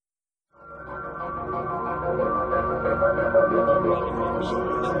musical,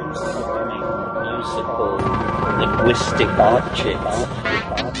 linguistic objects,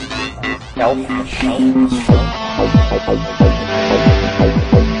 health machines.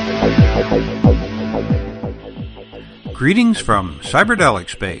 Greetings from Psychedelic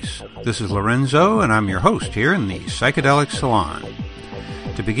Space. This is Lorenzo, and I'm your host here in the Psychedelic Salon.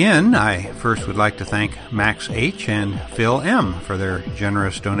 To begin, I first would like to thank Max H. and Phil M. for their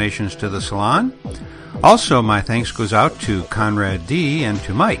generous donations to the salon. Also, my thanks goes out to Conrad D. and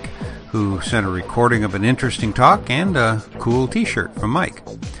to Mike, who sent a recording of an interesting talk and a cool t-shirt from Mike.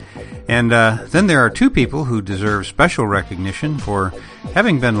 And then there are two people who deserve special recognition for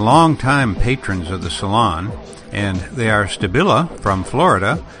having been longtime patrons of the salon, and they are Stabila from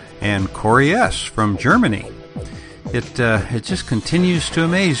Florida and Corey S. from Germany. It just continues to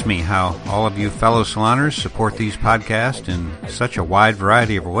amaze me how all of you fellow saloners support these podcasts in such a wide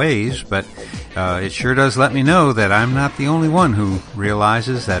variety of ways, but it sure does let me know that I'm not the only one who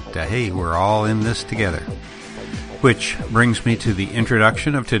realizes that, hey, we're all in this together. Which brings me to the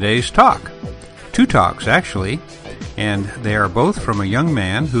introduction of today's talk. Two talks, actually, and they are both from a young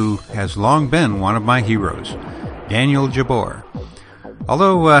man who has long been one of my heroes, Daniel Jabbor.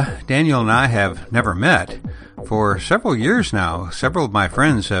 Although Daniel and I have never met, for several years now, several of my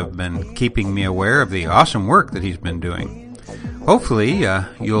friends have been keeping me aware of the awesome work that he's been doing. Hopefully,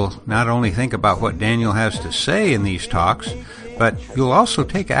 you'll not only think about what Daniel has to say in these talks, but you'll also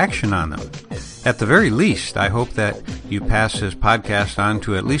take action on them. At the very least, I hope that you pass this podcast on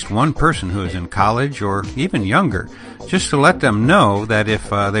to at least one person who is in college or even younger, just to let them know that if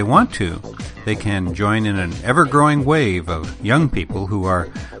they want to, they can join in an ever-growing wave of young people who are,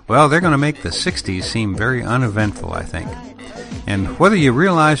 well, they're going to make the 60s seem very uneventful, I think. And whether you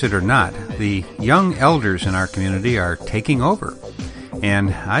realize it or not, the young elders in our community are taking over.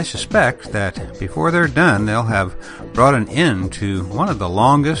 And I suspect that before they're done, they'll have brought an end to one of the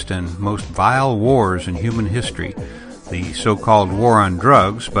longest and most vile wars in human history, the so-called war on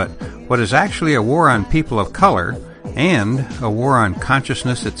drugs, but what is actually a war on people of color and a war on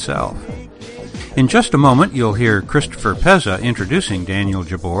consciousness itself. In just a moment, you'll hear Christopher Pezza introducing Daniel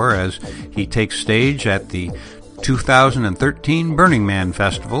Jabbor as he takes stage at the 2013 Burning Man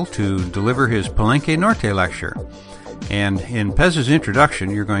Festival to deliver his Palenque Norte Lecture. And in Pez's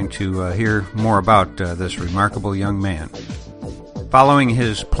introduction, you're going to hear more about this remarkable young man. Following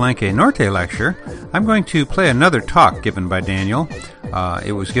his Palenque Norte lecture, I'm going to play another talk given by Daniel.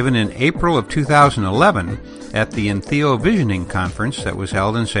 It was given in April of 2011 at the Entheovisioning Conference that was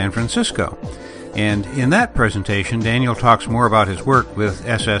held in San Francisco. And in that presentation, Daniel talks more about his work with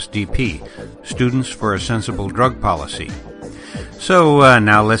SSDP, Students for a Sensible Drug Policy. So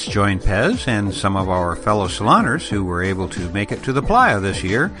now let's join Pez and some of our fellow saloners who were able to make it to the playa this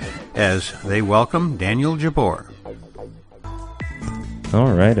year as they welcome Daniel Jabbor.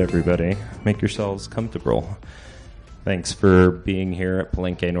 All right, everybody. Make yourselves comfortable. Thanks for being here at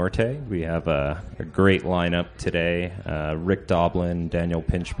Palenque Norte. We have a great lineup today. Rick Doblin, Daniel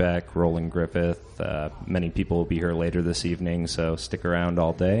Pinchbeck, Roland Griffith. Many people will be here later this evening, so stick around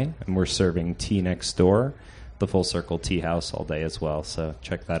all day. And we're serving tea next door, the Full Circle Tea House, all day as well, so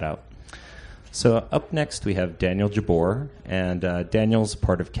check that out. So up next we have Daniel Jabbor, and Daniel's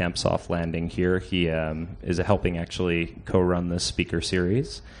part of Camp Soft Landing here. He is helping actually co-run this speaker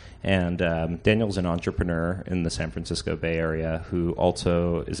series. And Daniel's an entrepreneur in the San Francisco Bay Area who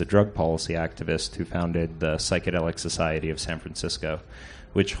also is a drug policy activist who founded the Psychedelic Society of San Francisco,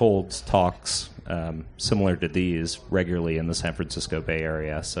 which holds talks similar to these regularly in the San Francisco Bay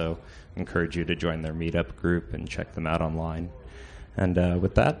Area. So I encourage you to join their meetup group and check them out online. And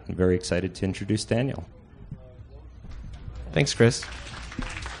with that, I'm very excited to introduce Daniel. Thanks, Chris.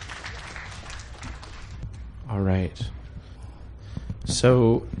 All right.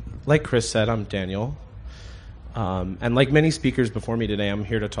 So, like Chris said, I'm Daniel. And like many speakers before me today, I'm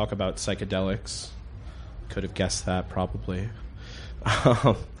here to talk about psychedelics. Could have guessed that, probably.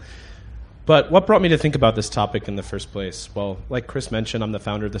 But what brought me to think about this topic in the first place? Well, like Chris mentioned, I'm the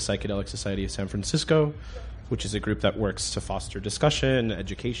founder of the Psychedelic Society of San Francisco, which is a group that works to foster discussion,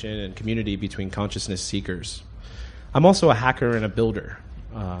 education, and community between consciousness seekers. I'm also a hacker and a builder.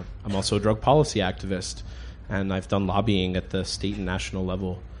 I'm also a drug policy activist, and I've done lobbying at the state and national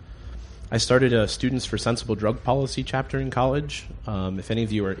level. I started a Students for Sensible Drug Policy chapter in college. If any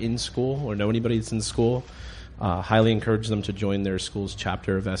of you are in school or know anybody that's in school, highly encourage them to join their school's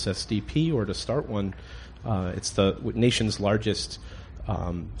chapter of SSDP or to start one. It's the nation's largest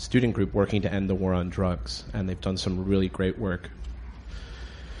student group working to end the war on drugs, and they've done some really great work.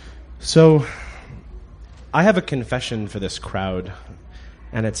 So I have a confession for this crowd,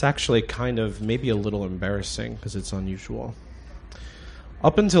 and it's actually kind of maybe a little embarrassing because it's unusual.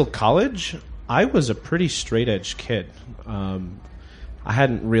 Up until college, I was a pretty straight-edge kid. I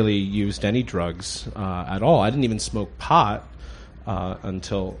hadn't really used any drugs at all. I didn't even smoke pot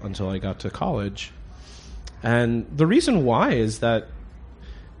until I got to college. And the reason why is that,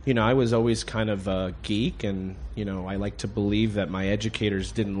 I was always kind of a geek, and, I like to believe that my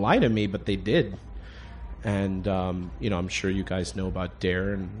educators didn't lie to me, but they did. And, I'm sure you guys know about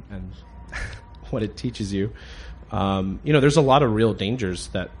DARE and what it teaches you. There's a lot of real dangers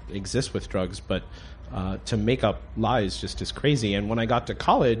that exist with drugs, but to make up lies just is crazy. And when I got to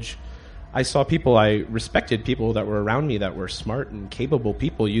college, I saw people I respected, people that were around me that were smart and capable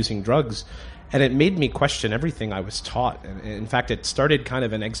people using drugs, and it made me question everything I was taught. And in fact, it started kind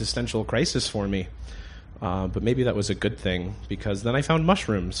of an existential crisis for me. But maybe that was a good thing, because then I found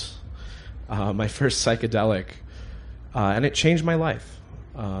mushrooms, my first psychedelic, and it changed my life.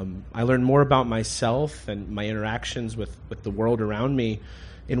 I learned more about myself and my interactions with the world around me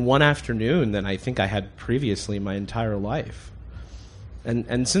in one afternoon than I think I had previously my entire life.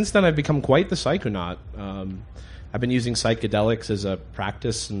 And since then, I've become quite the psychonaut. I've been using psychedelics as a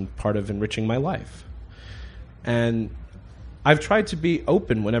practice and part of enriching my life. And I've tried to be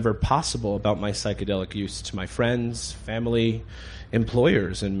open whenever possible about my psychedelic use to my friends, family,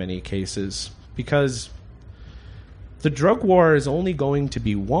 employers in many cases, because the drug war is only going to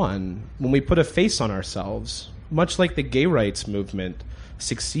be won when we put a face on ourselves, much like the gay rights movement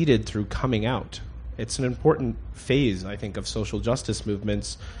succeeded through coming out. It's an important phase, I think, of social justice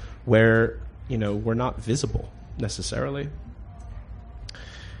movements where, we're not visible necessarily.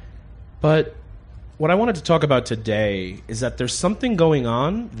 But what I wanted to talk about today is that there's something going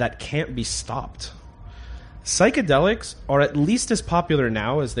on that can't be stopped. Psychedelics are at least as popular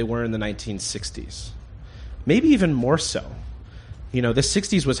now as they were in the 1960s. Maybe even more so. The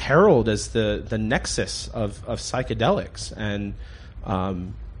 60s was heralded as the nexus of psychedelics, and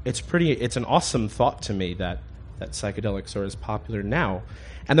it's an awesome thought to me that psychedelics are as popular now,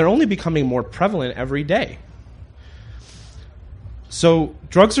 and they're only becoming more prevalent every day. So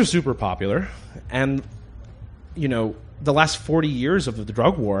drugs are super popular, and the last 40 years of the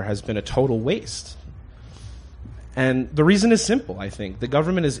drug war has been a total waste. And the reason is simple, I think. The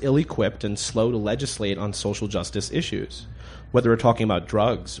government is ill-equipped and slow to legislate on social justice issues, whether we're talking about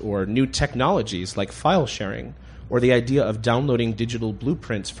drugs or new technologies like file sharing, or the idea of downloading digital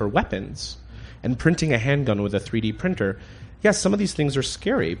blueprints for weapons and printing a handgun with a 3D printer. Yes, some of these things are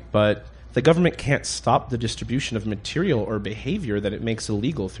scary, but the government can't stop the distribution of material or behavior that it makes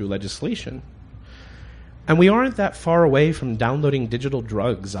illegal through legislation. And we aren't that far away from downloading digital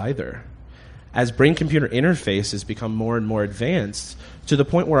drugs either. As brain-computer interface has become more and more advanced to the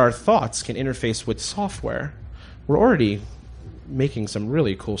point where our thoughts can interface with software, we're already making some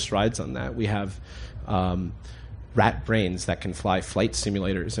really cool strides on that. We have rat brains that can fly flight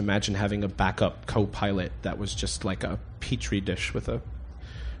simulators. Imagine having a backup co-pilot that was just like a petri dish with a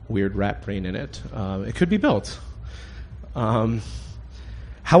weird rat brain in it. It could be built. Imagine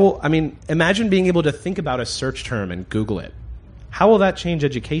being able to think about a search term and Google it. How will that change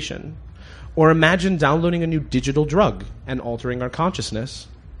education? Or imagine downloading a new digital drug and altering our consciousness.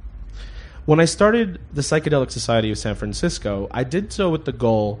 When I started the Psychedelic Society of San Francisco, I did so with the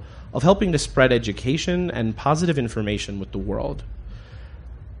goal of helping to spread education and positive information with the world.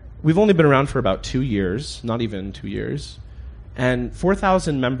 We've only been around for about 2 years, not even 2 years, and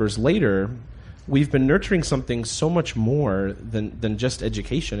 4,000 members later, we've been nurturing something so much more than just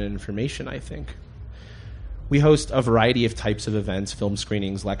education and information, I think. We host a variety of types of events, film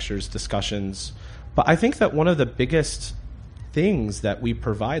screenings, lectures, discussions. But I think that one of the biggest things that we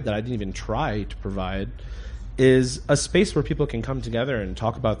provide that I didn't even try to provide is a space where people can come together and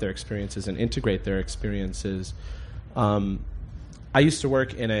talk about their experiences and integrate their experiences. I used to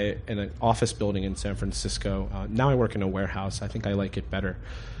work in an office building in San Francisco. Now I work in a warehouse. I think I like it better.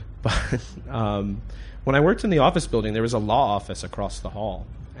 But when I worked in the office building, there was a law office across the hall.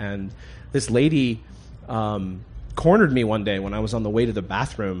 And this lady cornered me one day when I was on the way to the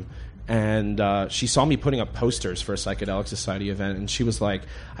bathroom, and she saw me putting up posters for a Psychedelic Society event, and she was like,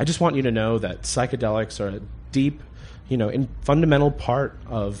 I just want you to know that psychedelics are a deep, fundamental part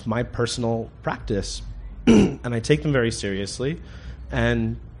of my personal practice, and I take them very seriously.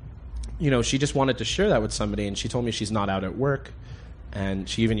 And, she just wanted to share that with somebody, and she told me she's not out at work, and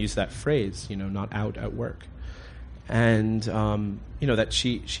she even used that phrase, not out at work. And, that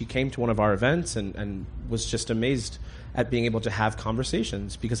she came to one of our events and was just amazed at being able to have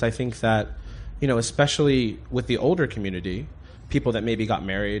conversations, because I think that, especially with the older community, people that maybe got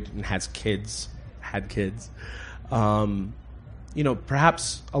married and had kids,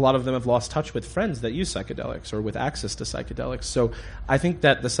 perhaps a lot of them have lost touch with friends that use psychedelics or with access to psychedelics. So I think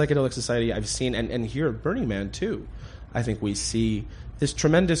that the Psychedelic Society I've seen, and here at Burning Man too, I think we see this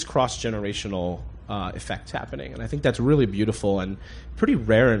tremendous cross-generational effect happening. And I think that's really beautiful and pretty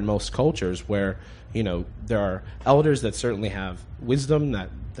rare in most cultures where, there are elders that certainly have wisdom that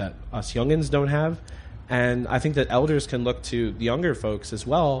us youngins don't have. And I think that elders can look to the younger folks as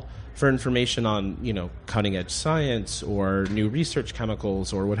well for information on, cutting-edge science or new research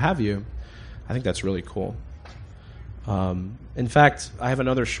chemicals or what have you. I think that's really cool. In fact, I have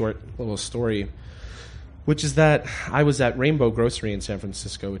another short little story, which is that I was at Rainbow Grocery in San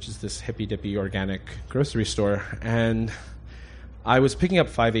Francisco, which is this hippy-dippy organic grocery store, and I was picking up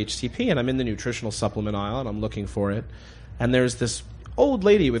 5-HTP, and I'm in the nutritional supplement aisle, and I'm looking for it, and there's this old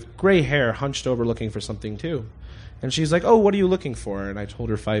lady with gray hair hunched over looking for something too. And she's like, "Oh, what are you looking for?" And I told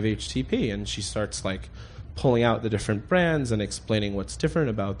her 5-HTP, and she starts pulling out the different brands and explaining what's different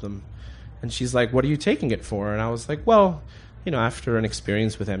about them. And she's like, "What are you taking it for?" And I was like, "Well, after an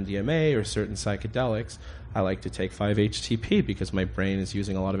experience with MDMA or certain psychedelics, I like to take 5-HTP because my brain is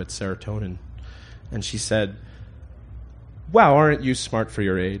using a lot of its serotonin." And she said, "Wow, aren't you smart for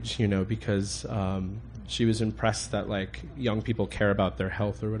your age?" Because she was impressed that young people care about their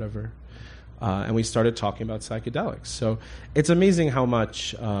health or whatever. And we started talking about psychedelics. So it's amazing how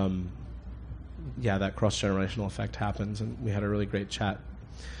much, that cross-generational effect happens, and we had a really great chat.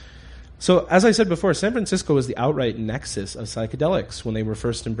 So as I said before, San Francisco was the outright nexus of psychedelics when they were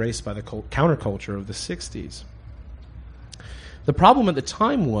first embraced by the counterculture of the 60s. The problem at the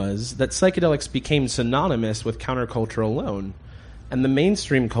time was that psychedelics became synonymous with counterculture alone, and the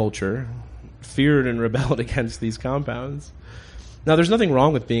mainstream culture feared and rebelled against these compounds. Now, there's nothing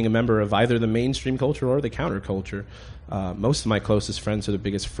wrong with being a member of either the mainstream culture or the counterculture. Most of my closest friends are the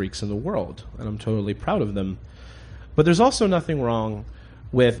biggest freaks in the world, and I'm totally proud of them. But there's also nothing wrong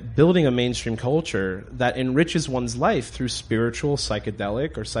with building a mainstream culture that enriches one's life through spiritual,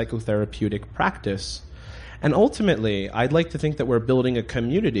 psychedelic, or psychotherapeutic practice. And ultimately, I'd like to think that we're building a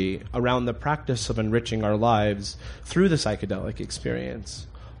community around the practice of enriching our lives through the psychedelic experience,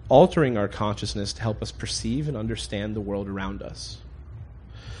 altering our consciousness to help us perceive and understand the world around us.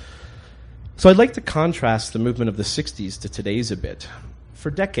 So I'd like to contrast the movement of the 60s to today's a bit.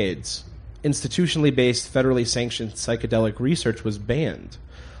 For decades, institutionally based, federally sanctioned psychedelic research was banned,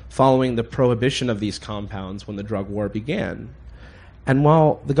 following the prohibition of these compounds when the drug war began. And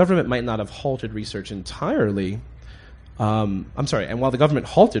while the government might not have halted research entirely, while the government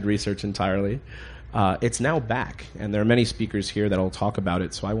halted research entirely, it's now back, and there are many speakers here that will talk about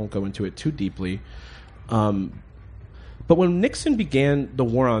it, so I won't go into it too deeply. But when Nixon began the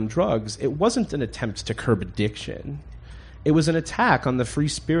war on drugs, it wasn't an attempt to curb addiction. It was an attack on the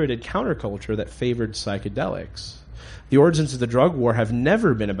free-spirited counterculture that favored psychedelics. The origins of the drug war have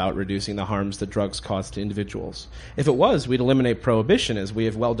never been about reducing the harms that drugs cause to individuals. If it was, we'd eliminate prohibition, as we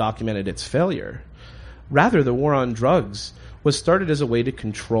have well documented its failure. Rather, the war on drugs was started as a way to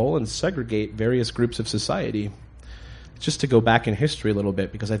control and segregate various groups of society. Just to go back in history a little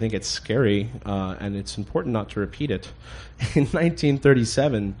bit, because I think it's scary, and it's important not to repeat it. In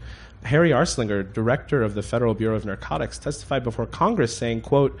 1937, Harry Arslinger, director of the Federal Bureau of Narcotics, testified before Congress saying,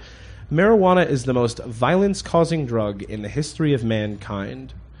 quote, "Marijuana is the most violence-causing drug in the history of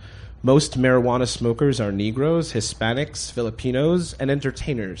mankind. Most marijuana smokers are Negroes, Hispanics, Filipinos, and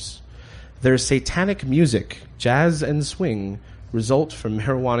entertainers. Their satanic music, jazz and swing, result from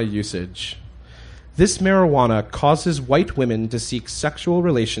marijuana usage. This marijuana causes white women to seek sexual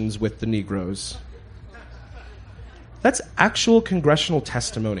relations with the Negroes." That's actual congressional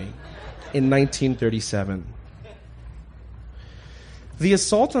testimony in 1937. The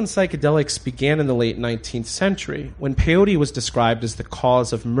assault on psychedelics began in the late 19th century, when peyote was described as the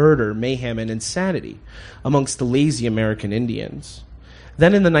cause of murder, mayhem, and insanity amongst the lazy American Indians.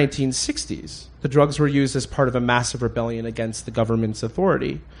 Then in the 1960s, the drugs were used as part of a massive rebellion against the government's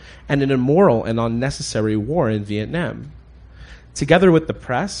authority and an immoral and unnecessary war in Vietnam. Together with the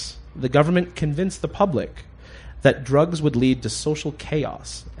press, the government convinced the public that drugs would lead to social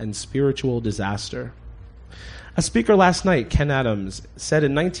chaos and spiritual disaster. A speaker last night, Ken Adams, said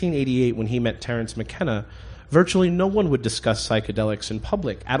in 1988 when he met Terence McKenna, virtually no one would discuss psychedelics in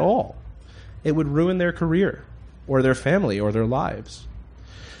public at all. It would ruin their career, or their family, or their lives.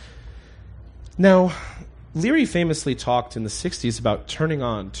 Now, Leary famously talked in the 60s about turning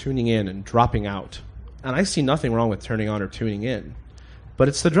on, tuning in, and dropping out. And I see nothing wrong with turning on or tuning in. But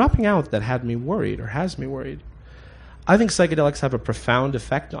it's the dropping out that had me worried, or has me worried. I think psychedelics have a profound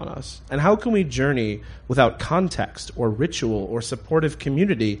effect on us. And how can we journey without context or ritual or supportive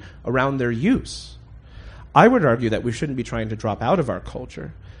community around their use? I would argue that we shouldn't be trying to drop out of our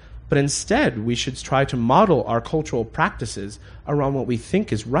culture, but instead we should try to model our cultural practices around what we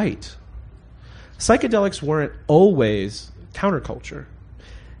think is right. Psychedelics weren't always counterculture.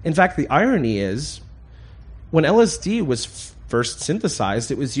 In fact, the irony is, when LSD was first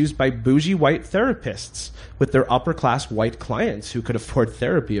synthesized, it was used by bougie white therapists with their upper-class white clients who could afford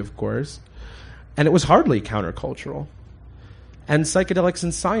therapy, of course. And it was hardly countercultural. And psychedelics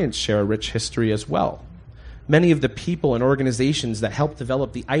and science share a rich history as well. Many of the people and organizations that helped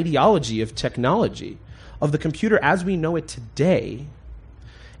develop the ideology of technology, of the computer as we know it today,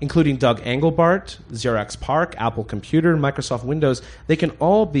 including Doug Engelbart, Xerox PARC, Apple Computer, Microsoft Windows, they can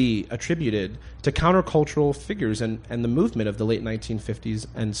all be attributed to countercultural figures and the movement of the late 1950s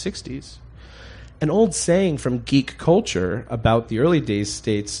and 60s. An old saying from geek culture about the early days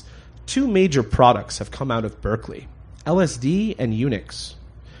states, 2 major products have come out of Berkeley, LSD and Unix.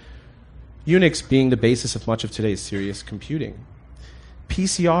 Unix being the basis of much of today's serious computing.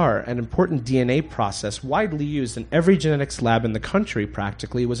 PCR, an important DNA process widely used in every genetics lab in the country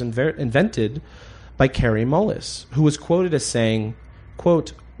practically, was invented by Kary Mullis, who was quoted as saying,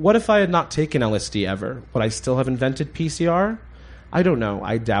 quote, "What if I had not taken LSD ever? Would I still have invented PCR? I don't know.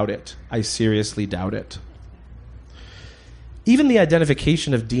 I doubt it. I seriously doubt it." Even the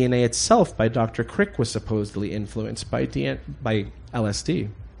identification of DNA itself by Dr. Crick was supposedly influenced by LSD.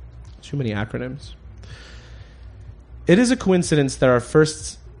 Too many acronyms. It is a coincidence that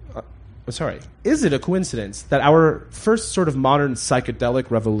is it a coincidence that our first sort of modern psychedelic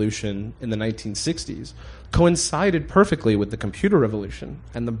revolution in the 1960s coincided perfectly with the computer revolution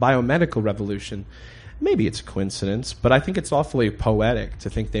and the biomedical revolution? Maybe it's a coincidence, but I think it's awfully poetic to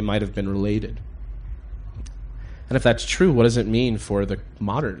think they might have been related. And if that's true, what does it mean for the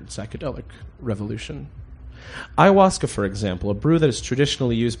modern psychedelic revolution? Ayahuasca, for example, a brew that is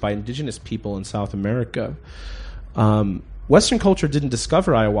traditionally used by indigenous people in South America. Western culture didn't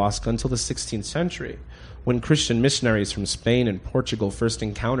discover ayahuasca until the 16th century, when Christian missionaries from Spain and Portugal first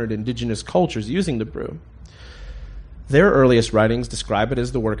encountered indigenous cultures using the brew. Their earliest writings describe it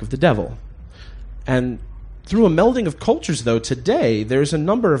as the work of the devil. And through a melding of cultures, though, today there's a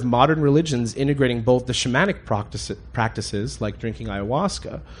number of modern religions integrating both the shamanic practices, like drinking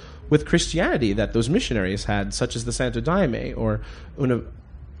ayahuasca, with Christianity that those missionaries had, such as the Santo Daime or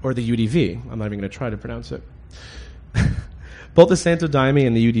the UDV. I'm not even going to try to pronounce it. Both the Santo Daime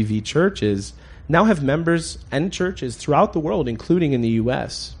and the UDV churches now have members and churches throughout the world, including in the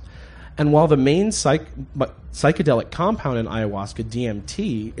U.S. And while the main psychedelic compound in ayahuasca,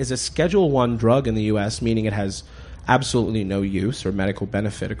 DMT, is a Schedule I drug in the U.S., meaning it has absolutely no use or medical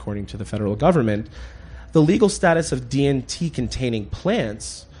benefit according to the federal government, the legal status of DMT-containing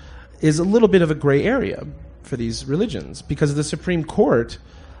plants is a little bit of a gray area for these religions because the Supreme Court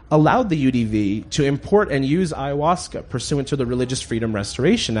allowed the UDV to import and use ayahuasca pursuant to the Religious Freedom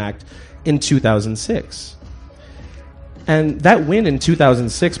Restoration Act in 2006. And that win in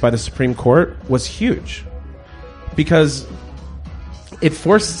 2006 by the Supreme Court was huge because it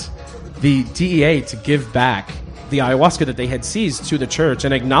forced the DEA to give back the ayahuasca that they had seized to the church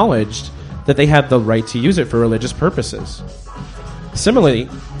and acknowledged that they had the right to use it for religious purposes. Similarly,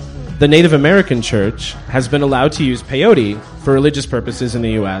 the Native American Church has been allowed to use peyote for religious purposes in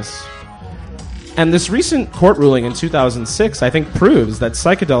the U.S. And this recent court ruling in 2006, I think, proves that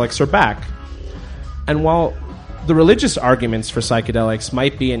psychedelics are back. And while the religious arguments for psychedelics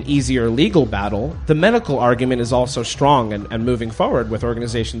might be an easier legal battle, the medical argument is also strong and moving forward with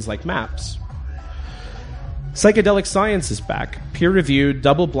organizations like MAPS. Psychedelic science is back. Peer-reviewed,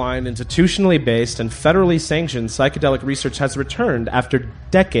 double-blind, institutionally based, and federally sanctioned psychedelic research has returned after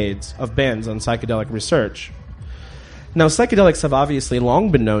decades of bans on psychedelic research. Now, psychedelics have obviously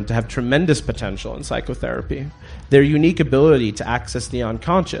long been known to have tremendous potential in psychotherapy. Their unique ability to access the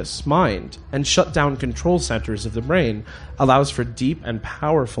unconscious mind and shut down control centers of the brain allows for deep and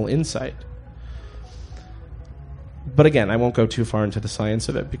powerful insight. But again, I won't go too far into the science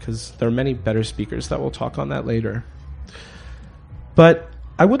of it because there are many better speakers that will talk on that later. But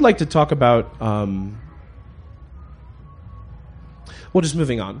I would like to talk about... just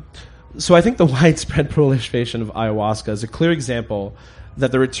moving on. So I think the widespread proliferation of ayahuasca is a clear example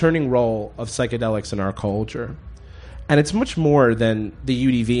that the returning role of psychedelics in our culture. And it's much more than the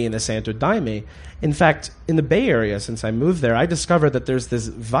UDV and the Santo Daime. In fact, in the Bay Area, since I moved there, I discovered that there's this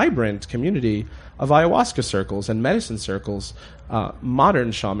vibrant community of ayahuasca circles and medicine circles,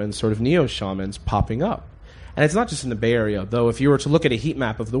 modern shamans, sort of neo-shamans, popping up. And it's not just in the Bay Area, though if you were to look at a heat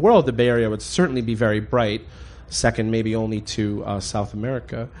map of the world, the Bay Area would certainly be very bright, second maybe only to South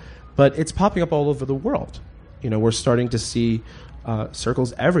America. But it's popping up all over the world. You know, we're starting to see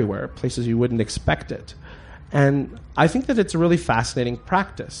circles everywhere, places you wouldn't expect it. And I think that it's a really fascinating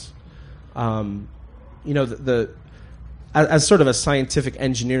practice. As sort of a scientific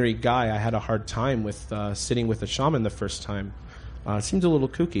engineering guy, I had a hard time with sitting with a shaman the first time. It seemed a little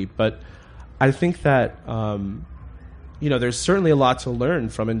kooky, but I think that there's certainly a lot to learn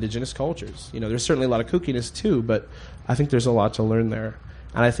from indigenous cultures. There's certainly a lot of kookiness too, but I think there's a lot to learn there.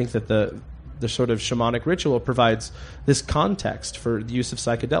 And I think that the sort of shamanic ritual provides this context for the use of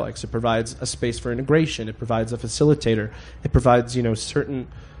psychedelics. It provides a space for integration. It provides a facilitator. It provides, certain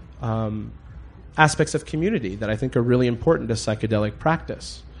aspects of community that I think are really important to psychedelic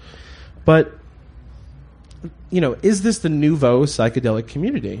practice. But, is this the nouveau psychedelic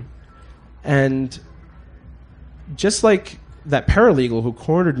community? And just like that paralegal who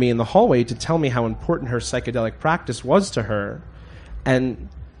cornered me in the hallway to tell me how important her psychedelic practice was to her, and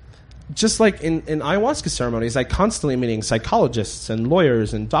just like in ayahuasca ceremonies, I constantly meeting psychologists and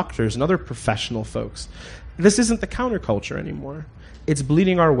lawyers and doctors and other professional folks. This isn't the counterculture anymore. It's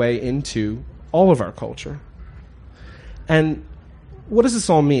bleeding our way into all of our culture. And what does this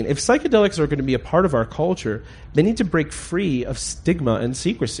all mean? If psychedelics are going to be a part of our culture, they need to break free of stigma and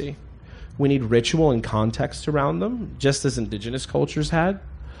secrecy. We need ritual and context around them, just as indigenous cultures had.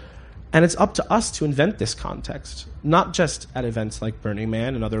 And it's up to us to invent this context, not just at events like Burning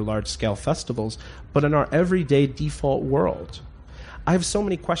Man and other large-scale festivals, but in our everyday default world. I have so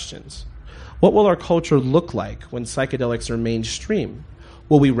many questions. What will our culture look like when psychedelics are mainstream?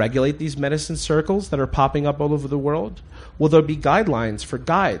 Will we regulate these medicine circles that are popping up all over the world? Will there be guidelines for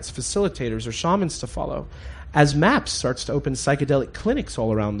guides, facilitators, or shamans to follow? As MAPS starts to open psychedelic clinics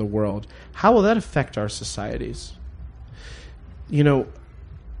all around the world, how will that affect our societies?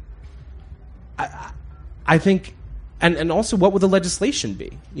 I think, and also what will the legislation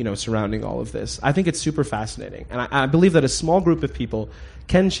be, surrounding all of this? I think it's super fascinating. And I believe that a small group of people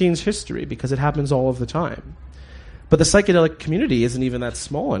can change history because it happens all of the time. But the psychedelic community isn't even that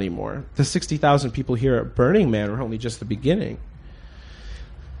small anymore. The 60,000 people here at Burning Man are only just the beginning.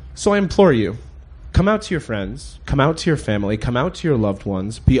 So I implore you, come out to your friends, come out to your family, come out to your loved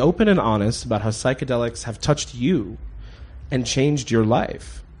ones, be open and honest about how psychedelics have touched you and changed your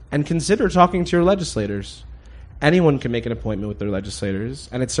life. And consider talking to your legislators. Anyone can make an appointment with their legislators,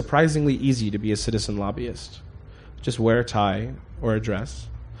 and it's surprisingly easy to be a citizen lobbyist. Just wear a tie or a dress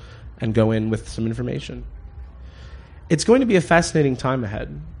and go in with some information. It's going to be a fascinating time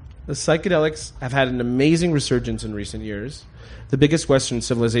ahead. The psychedelics have had an amazing resurgence in recent years, the biggest Western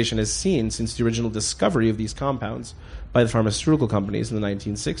civilization has seen since the original discovery of these compounds by the pharmaceutical companies in the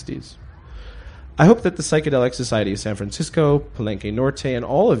 1960s. I hope that the Psychedelic Society of San Francisco, Palenque Norte, and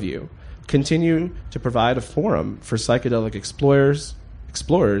all of you continue to provide a forum for psychedelic explorers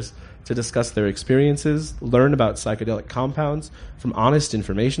to discuss their experiences, learn about psychedelic compounds from honest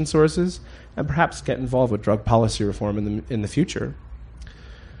information sources, and perhaps get involved with drug policy reform in the future.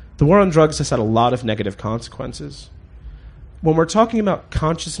 The war on drugs has had a lot of negative consequences. When we're talking about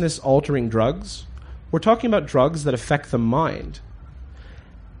consciousness-altering drugs, we're talking about drugs that affect the mind.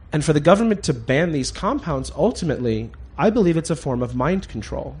 And for the government to ban these compounds, ultimately, I believe it's a form of mind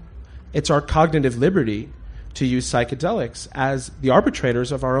control. It's our cognitive liberty to use psychedelics as the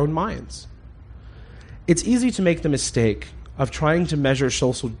arbitrators of our own minds. It's easy to make the mistake of trying to measure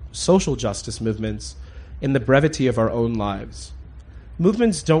social justice movements in the brevity of our own lives.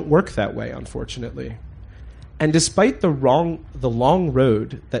 Movements don't work that way, unfortunately. And despite the long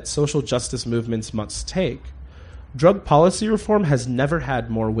road that social justice movements must take, drug policy reform has never had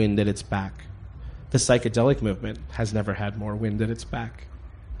more wind at its back. The psychedelic movement has never had more wind at its back.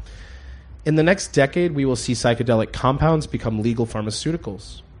 In the next decade, we will see psychedelic compounds become legal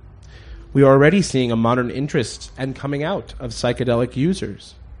pharmaceuticals. We are already seeing a modern interest and coming out of psychedelic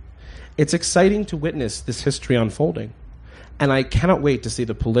users. It's exciting to witness this history unfolding, and I cannot wait to see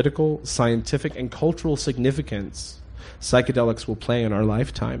the political, scientific, and cultural significance psychedelics will play in our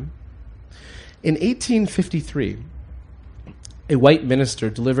lifetime. In 1853, a white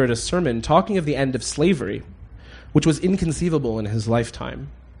minister delivered a sermon talking of the end of slavery, which was inconceivable in his lifetime.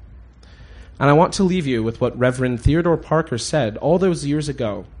 And I want to leave you with what Reverend Theodore Parker said all those years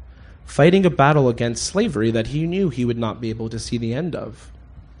ago, fighting a battle against slavery that he knew he would not be able to see the end of.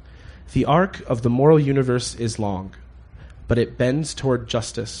 The arc of the moral universe is long, but it bends toward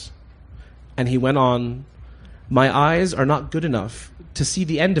justice. And he went on, "My eyes are not good enough to see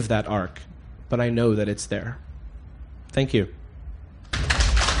the end of that arc, but I know that it's there." Thank you.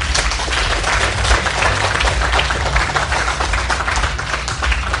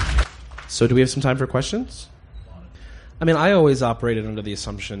 So do we have some time for questions? I mean, I always operated under the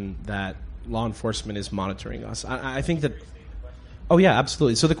assumption that law enforcement is monitoring us. I think that... Oh, yeah,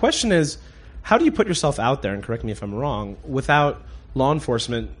 absolutely. So the question is, how do you put yourself out there, and correct me if I'm wrong, without law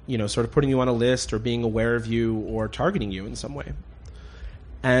enforcement, sort of putting you on a list or being aware of you or targeting you in some way?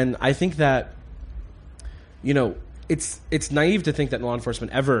 And I think that, it's naive to think that law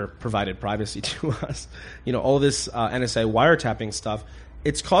enforcement ever provided privacy to us. All this NSA wiretapping stuff,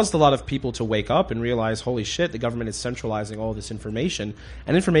 it's caused a lot of people to wake up and realize, holy shit, the government is centralizing all this information,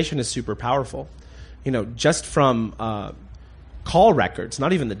 and information is super powerful. Just from call records,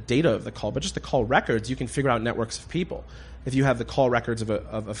 not even the data of the call, but just the call records, you can figure out networks of people. If you have the call records of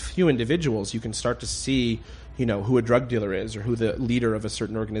a few individuals, you can start to see, who a drug dealer is or who the leader of a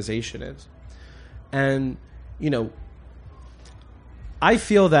certain organization is. And, I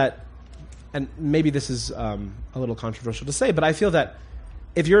feel that, and maybe this is a little controversial to say, but I feel that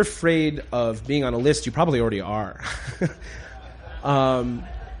if you're afraid of being on a list, you probably already are. Now,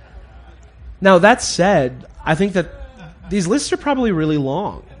 that said, I think that these lists are probably really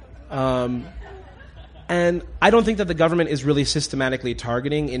long. And I don't think that the government is really systematically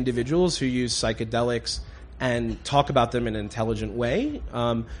targeting individuals who use psychedelics and talk about them in an intelligent way.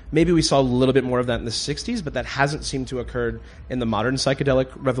 Maybe we saw a little bit more of that in the 60s, but that hasn't seemed to occur in the modern psychedelic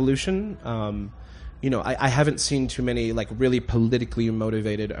revolution. I haven't seen too many really politically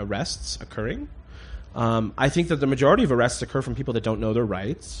motivated arrests occurring. I think that the majority of arrests occur from people that don't know their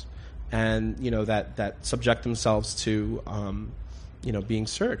rights and, that subject themselves to, being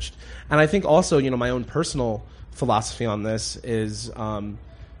searched. And I think also, my own personal philosophy on this is,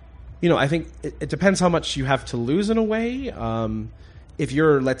 I think it depends how much you have to lose in a way. If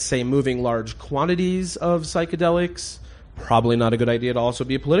you're, let's say, moving large quantities of psychedelics, probably not a good idea to also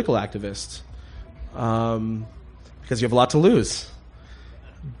be a political activist, because you have a lot to lose.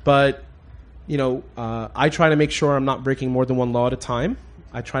 But, I try to make sure I'm not breaking more than one law at a time.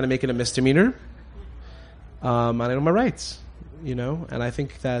 I try to make it a misdemeanor. And I know my rights, and I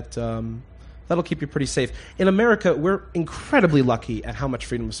think that that'll keep you pretty safe. In America, we're incredibly lucky at how much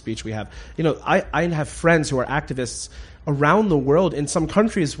freedom of speech we have. I have friends who are activists around the world in some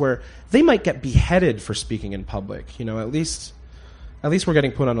countries where they might get beheaded for speaking in public. At least we're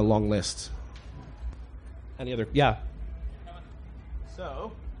getting put on a long list. Any other? Yeah.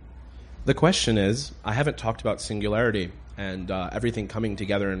 So, the question is, I haven't talked about singularity and everything coming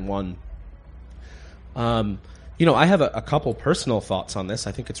together in one. I have a couple personal thoughts on this.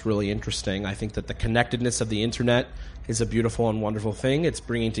 I think it's really interesting. I think that the connectedness of the internet is a beautiful and wonderful thing. It's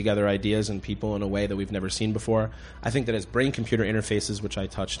bringing together ideas and people in a way that we've never seen before. I think that as brain-computer interfaces, which I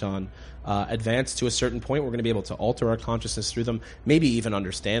touched on, advance to a certain point, we're going to be able to alter our consciousness through them, maybe even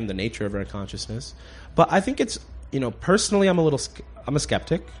understand the nature of our consciousness. But I think it's, personally, I'm a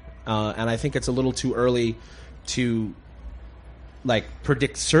skeptic, and I think it's a little too early to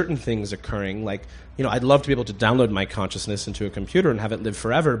predict certain things occurring. I'd love to be able to download my consciousness into a computer and have it live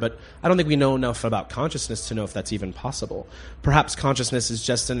forever, but I don't think we know enough about consciousness to know if that's even possible. Perhaps consciousness is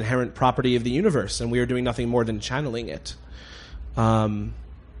just an inherent property of the universe, and we are doing nothing more than channeling it. I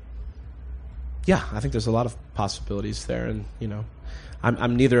think there's a lot of possibilities there, and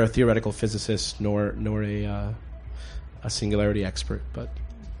I'm neither a theoretical physicist nor a singularity expert, but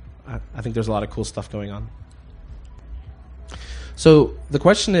I think there's a lot of cool stuff going on. So the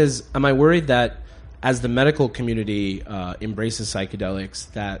question is, am I worried that as the medical community embraces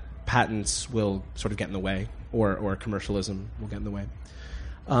psychedelics, that patents will sort of get in the way, or commercialism will get in the way?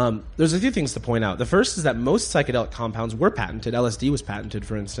 There's a few things to point out. The first is that most psychedelic compounds were patented. LSD was patented,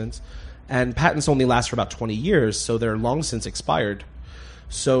 for instance, and patents only last for about 20 years, so they're long since expired.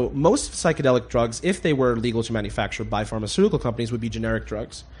 So most psychedelic drugs, if they were legal to manufacture by pharmaceutical companies, would be generic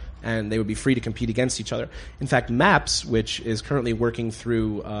drugs, and they would be free to compete against each other. In fact, MAPS, which is currently working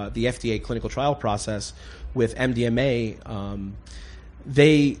through the FDA clinical trial process with MDMA,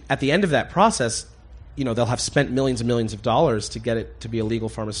 they, at the end of that process, they'll have spent millions and millions of dollars to get it to be a legal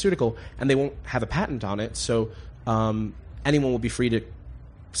pharmaceutical, and they won't have a patent on it, so anyone will be free to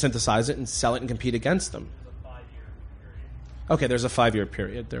synthesize it and sell it and compete against them. Okay, there's a 5-year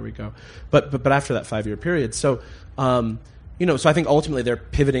period. There we go. But after that 5-year period, so so I think ultimately they're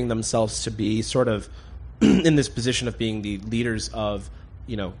pivoting themselves to be sort of in this position of being the leaders of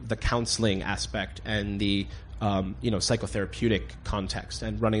the counseling aspect and the psychotherapeutic context,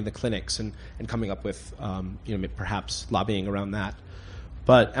 and running the clinics and coming up with perhaps lobbying around that.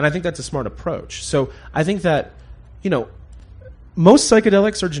 And I think that's a smart approach. So I think that most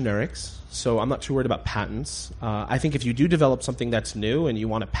psychedelics are generics. So I'm not too worried about patents. I think if you do develop something that's new and you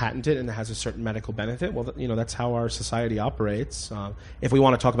want to patent it and it has a certain medical benefit, well, that's how our society operates. If we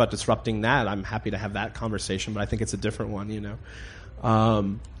want to talk about disrupting that, I'm happy to have that conversation, but I think it's a different one,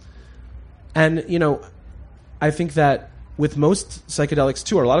 I think that, with most psychedelics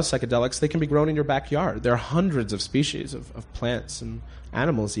too, or a lot of psychedelics, they can be grown in your backyard. There are hundreds of species of plants and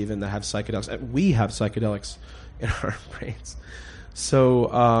animals even that have psychedelics. And we have psychedelics in our brains. So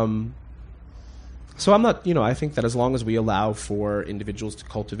I'm not, I think that as long as we allow for individuals to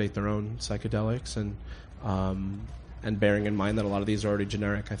cultivate their own psychedelics and bearing in mind that a lot of these are already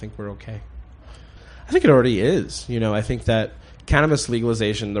generic, I think we're okay. I think it already is. I think that cannabis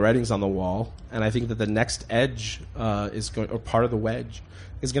legalization, the writing's on the wall, and I think that the next edge or part of the wedge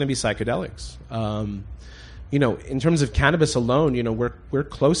is going to be psychedelics. In terms of cannabis alone, we're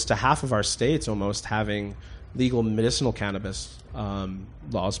close to half of our states almost having legal medicinal cannabis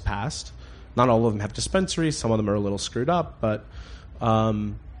laws passed. Not all of them have dispensaries. Some of them are a little screwed up, but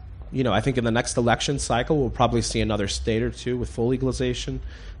I think in the next election cycle, we'll probably see another state or two with full legalization.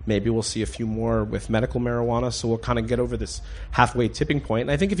 Maybe we'll see a few more with medical marijuana, so we'll kind of get over this halfway tipping point.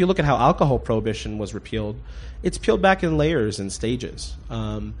 And I think if you look at how alcohol prohibition was repealed, it's peeled back in layers and stages.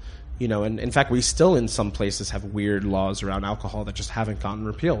 And in fact, we still in some places have weird laws around alcohol that just haven't gotten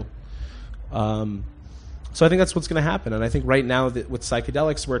repealed. So I think that's what's going to happen. And I think right now with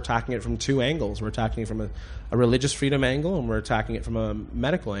psychedelics, we're attacking it from two angles. We're attacking it from a religious freedom angle, and we're attacking it from a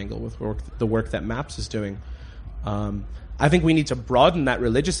medical angle with the work that MAPS is doing. I think we need to broaden that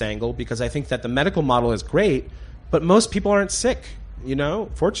religious angle because I think that the medical model is great, but most people aren't sick,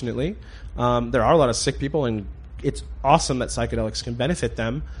 fortunately. There are a lot of sick people, and it's awesome that psychedelics can benefit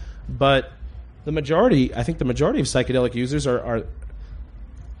them. But I think the majority of psychedelic users are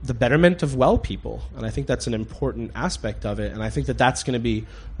the betterment of well people. And I think that's an important aspect of it. And I think that that's going to be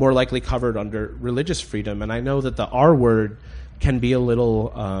more likely covered under religious freedom. And I know that the R word can be a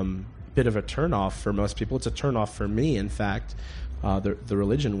little bit of a turnoff for most people. It's a turnoff for me, in fact, the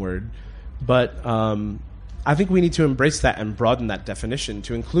religion word. But I think we need to embrace that and broaden that definition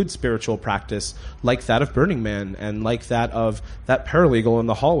to include spiritual practice like that of Burning Man and like that of that paralegal in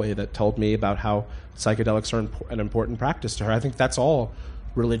the hallway that told me about how psychedelics are an important practice to her. I think that's all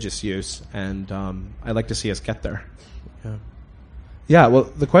religious use, and I'd like to see us get there. Yeah, well,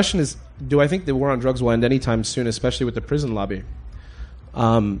 the question is, do I think the war on drugs will end anytime soon, especially with the prison lobby?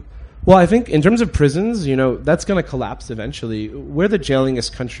 Well, I think in terms of prisons, that's going to collapse eventually. We're the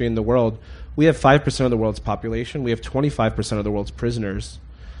jailingest country in the world. We have 5% of the world's population. We have 25% of the world's prisoners.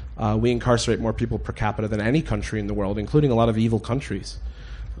 We incarcerate more people per capita than any country in the world, including a lot of evil countries.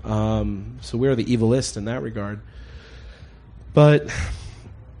 So we're the evilest in that regard. But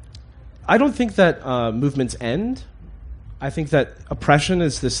I don't think that movements end. I think that oppression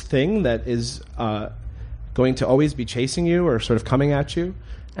is this thing that is going to always be chasing you or sort of coming at you.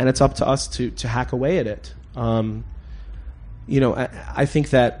 And it's up to us to hack away at it. I think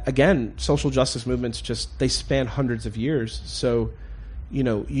that, again, social justice movements they span hundreds of years. So, you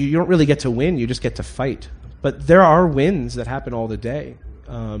don't really get to win, you just get to fight. But there are wins that happen all the day.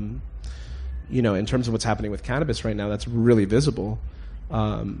 In terms of what's happening with cannabis right now, that's really visible.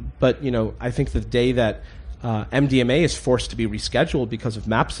 But I think the day that MDMA is forced to be rescheduled because of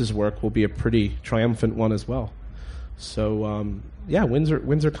MAPS's work will be a pretty triumphant one as well. So, wins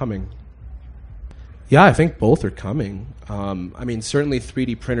are coming. Yeah, I think both are coming. Certainly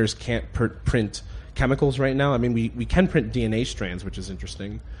 3D printers can't print chemicals right now. We can print DNA strands, which is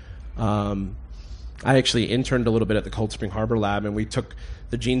interesting. I actually interned a little bit at the Cold Spring Harbor lab, and we took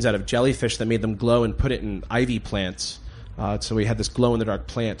the genes out of jellyfish that made them glow and put it in ivy plants. So we had this glow-in-the-dark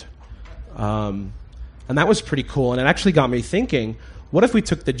plant. And that was pretty cool, and it actually got me thinking, what if we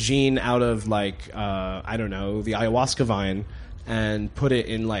took the gene out of, the ayahuasca vine and put it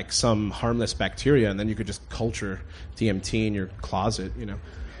in, some harmless bacteria, and then you could just culture DMT in your closet,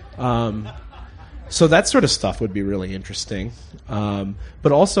 So that sort of stuff would be really interesting.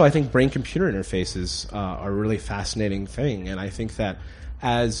 But also, I think brain-computer interfaces are a really fascinating thing, and I think that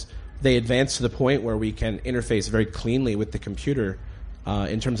as they advance to the point where we can interface very cleanly with the computer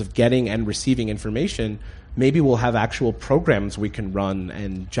in terms of getting and receiving information, maybe we'll have actual programs we can run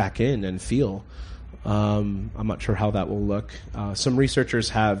and jack in and feel. I'm not sure how that will look. Some researchers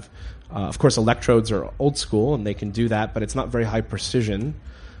have, of course, electrodes are old school, and they can do that, but it's not very high precision.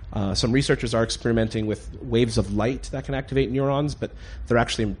 Some researchers are experimenting with waves of light that can activate neurons, but they're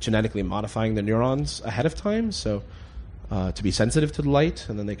actually genetically modifying the neurons ahead of time, so to be sensitive to the light,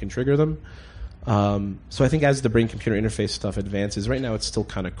 and then they can trigger them. So I think as the brain-computer interface stuff advances, right now it's still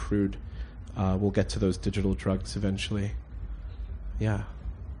kind of crude. We'll get to those digital drugs eventually. Yeah,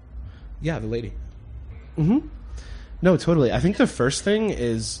 the lady. Mm-hmm. No, totally. I think the first thing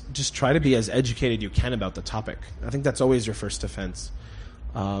is just try to be as educated you can about the topic. I think that's always your first defense.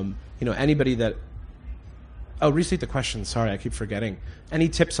 Anybody that restate the question. Sorry, I keep forgetting. Any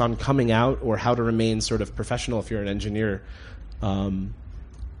tips on coming out or how to remain sort of professional if you're an engineer? When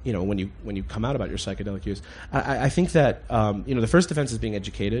you come out about your psychedelic use, I think that the first defense is being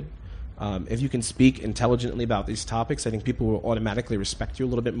educated. If you can speak intelligently about these topics, I think people will automatically respect you a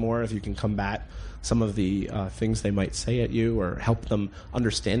little bit more if you can combat some of the things they might say at you or help them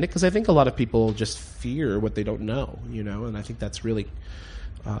understand it. Because I think a lot of people just fear what they don't know, and I think that's really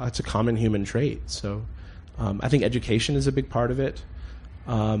it's a common human trait. So I think education is a big part of it.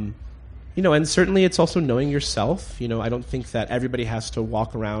 And certainly it's also knowing yourself. I don't think that everybody has to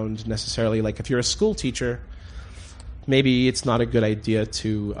walk around necessarily. Like if you're a school teacher, maybe it's not a good idea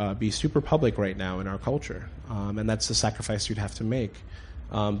to be super public right now in our culture. And that's the sacrifice you'd have to make.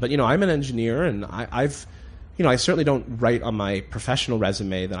 But I'm an engineer, and I certainly don't write on my professional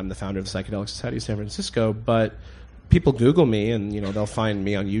resume that I'm the founder of the Psychedelic Society of San Francisco, but people Google me and, they'll find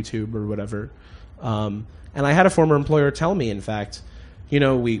me on YouTube or whatever. And I had a former employer tell me, in fact, we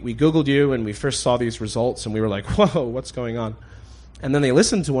Googled you and we first saw these results and we were like, whoa, what's going on? And then they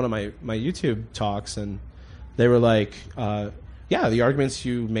listened to one of my YouTube talks and they were like, yeah, the arguments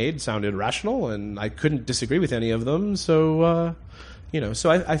you made sounded rational and I couldn't disagree with any of them. So, so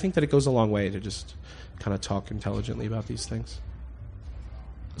I think that it goes a long way to just kind of talk intelligently about these things.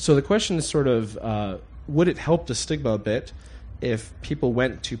 So the question is sort of, would it help the stigma a bit if people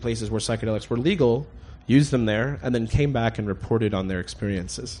went to places where psychedelics were legal, used them there, and then came back and reported on their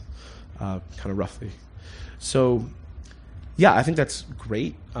experiences, kind of roughly? So, yeah, I think that's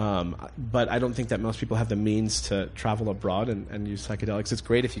great, but I don't think that most people have the means to travel abroad and use psychedelics. It's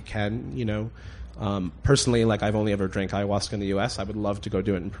great if you can, Personally, I've only ever drank ayahuasca in the U.S. I would love to go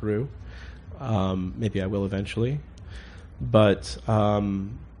do it in Peru. Maybe I will eventually. But,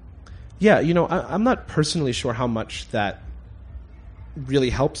 I'm not personally sure how much that really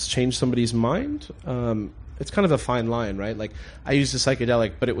helps change somebody's mind. It's kind of a fine line, right? I used a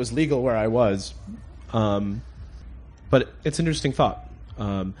psychedelic, but it was legal where I was. But it's an interesting thought.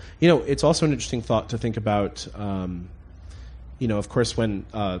 It's also an interesting thought to think about, of course, when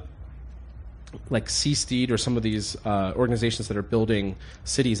Seasteed or some of these organizations that are building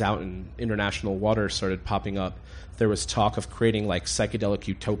cities out in international water started popping up, there was talk of creating psychedelic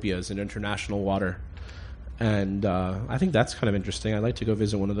utopias in international water. And I think that's kind of interesting. I'd like to go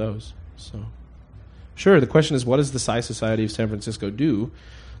visit one of those. So, sure, the question is, what does the Psy Society of San Francisco do?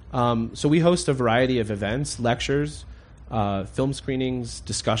 So we host a variety of events, lectures, film screenings,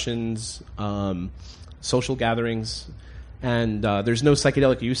 discussions, social gatherings, and there's no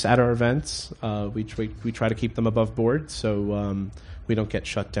psychedelic use at our events. We try to keep them above board so we don't get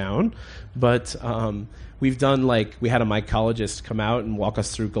shut down. But we've done we had a mycologist come out and walk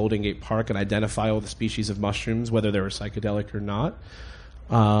us through Golden Gate Park and identify all the species of mushrooms, whether they were psychedelic or not.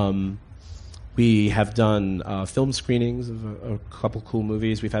 We have done film screenings of a couple cool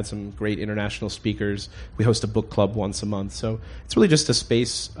movies. We've had some great international speakers. We host a book club once a month. So it's really just a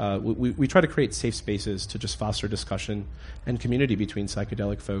space. We try to create safe spaces to just foster discussion and community between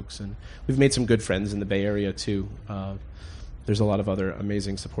psychedelic folks. And we've made some good friends in the Bay Area, too. There's a lot of other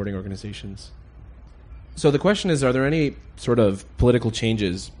amazing supporting organizations. So the question is, are there any sort of political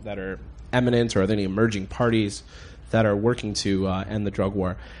changes that are imminent, or are there any emerging parties that are working to end the drug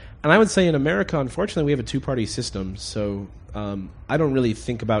war? And I would say in America, unfortunately, we have a two-party system, so I don't really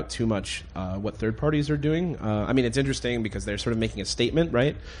think about too much what third parties are doing. It's interesting because they're sort of making a statement,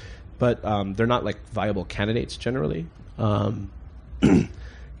 right? But they're not viable candidates generally. I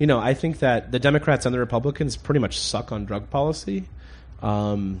think that the Democrats and the Republicans pretty much suck on drug policy.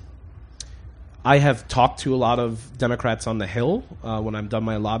 I have talked to a lot of Democrats on the Hill when I'm done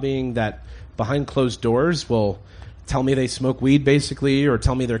my lobbying that behind closed doors will tell me they smoke weed, basically, or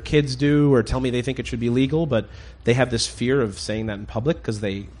tell me their kids do, or tell me they think it should be legal, but they have this fear of saying that in public because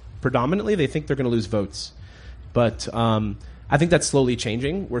they think they're going to lose votes. But I think that's slowly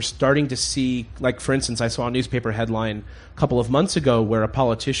changing. We're starting to see, for instance, I saw a newspaper headline a couple of months ago where a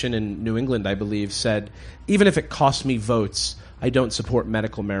politician in New England, I believe, said, even if it costs me votes, I don't support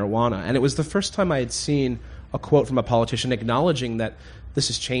medical marijuana. And it was the first time I had seen a quote from a politician acknowledging that this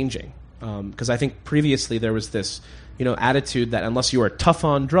is changing. Because I think previously there was this, attitude that unless you are tough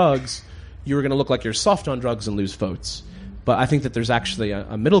on drugs, you were going to look like you're soft on drugs and lose votes. But I think that there's actually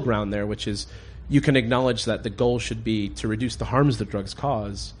a middle ground there, which is you can acknowledge that the goal should be to reduce the harms that drugs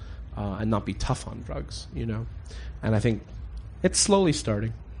cause and not be tough on drugs, And I think it's slowly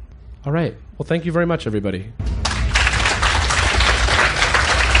starting. All right. Well, thank you very much, everybody.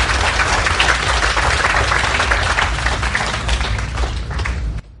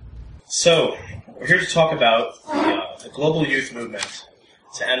 So, we're here to talk about the global youth movement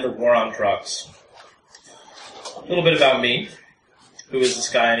to end the war on drugs. little bit about me. Who is this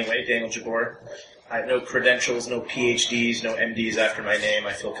guy anyway? Daniel Jabbor. I have no credentials, no PhDs, no MDs after my name.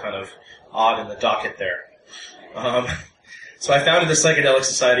 I feel kind of odd in the docket there. So I founded the Psychedelic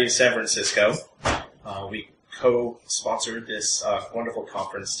Society of San Francisco. We co-sponsored this wonderful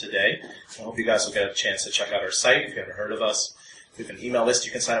conference today. I hope you guys will get a chance to check out our site if you haven't heard of us. We have an email list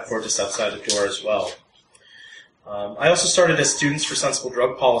you can sign up for just outside the door as well. I also started a Students for Sensible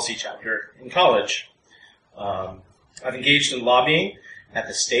Drug Policy chapter in college. I've engaged in lobbying at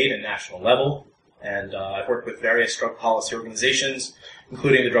the state and national level, and I've worked with various drug policy organizations,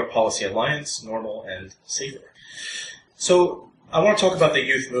 including the Drug Policy Alliance, NORML, and SAFER. So I want to talk about the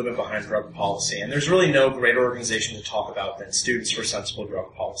youth movement behind drug policy, and there's really no greater organization to talk about than Students for Sensible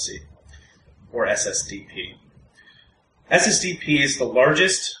Drug Policy, or SSDP. SSDP is the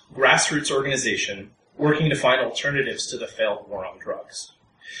largest grassroots organization working to find alternatives to the failed war on drugs.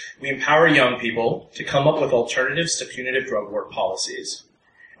 We empower young people to come up with alternatives to punitive drug war policies,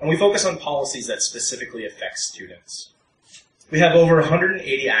 and we focus on policies that specifically affect students. We have over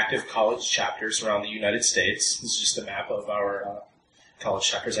 180 active college chapters around the United States. This is just a map of our college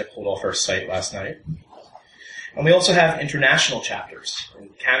chapters I pulled off our site last night. And we also have international chapters in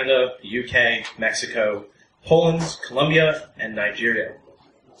Canada, the UK, Mexico, Poland, Colombia, and Nigeria.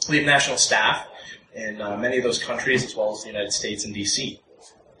 We have national staff in many of those countries, as well as the United States and DC.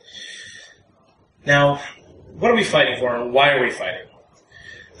 Now, what are we fighting for, and why are we fighting?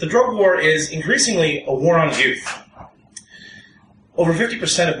 The drug war is increasingly a war on youth. Over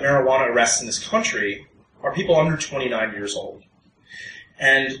 50% of marijuana arrests in this country are people under 29 years old.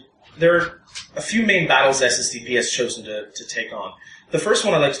 And there are a few main battles SSDP has chosen to take on. The first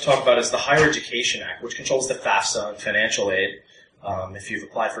one I'd like to talk about is the Higher Education Act, which controls the FAFSA and financial aid. If you've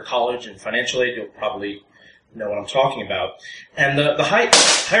applied for college and financial aid, you'll probably know what I'm talking about. And the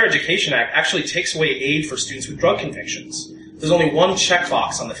Higher Education Act actually takes away aid for students with drug convictions. There's only one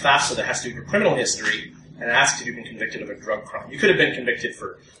checkbox on the FAFSA that has to do with your criminal history, and it asks if you've been convicted of a drug crime. You could have been convicted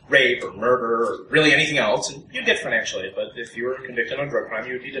for rape or murder or really anything else, and you'd get financial aid, but if you were convicted of a drug crime,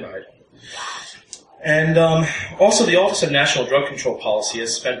 you would be denied. And also, the Office of National Drug Control Policy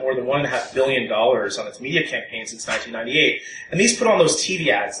has spent more than $1.5 billion on its media campaign since 1998, and these put on those TV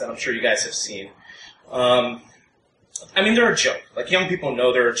ads that I'm sure you guys have seen. I mean, they're a joke. Like, young people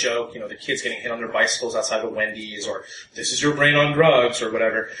know they're a joke. You know, the kids getting hit on their bicycles outside of Wendy's, or this is your brain on drugs, or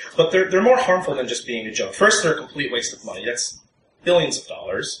whatever. But they're more harmful than just being a joke. First, they're a complete waste of money. That's billions of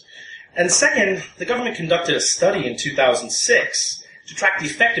dollars. And second, the government conducted a study in 2006 to track the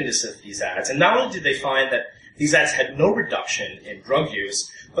effectiveness of these ads. And not only did they find that these ads had no reduction in drug use,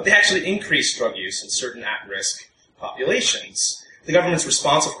 but they actually increased drug use in certain at-risk populations. The government's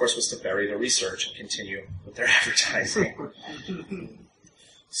response, of course, was to bury the research and continue with their advertising.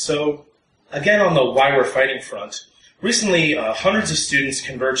 So, again, on the why we're fighting front, recently hundreds of students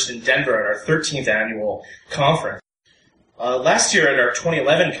converged in Denver at our 13th annual conference. Last year at our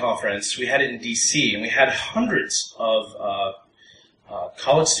 2011 conference, we had it in DC, and we had hundreds of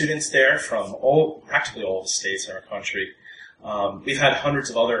college students there from practically all the states in our country. We've had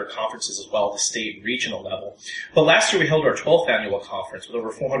hundreds of other conferences as well at the state and regional level. But last year we held our 12th annual conference with over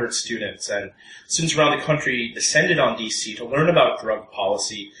 400 students, and students around the country descended on DC to learn about drug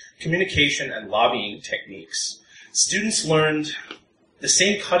policy, communication, and lobbying techniques. Students learned the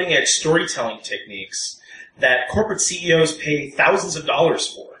same cutting-edge storytelling techniques that corporate CEOs pay thousands of dollars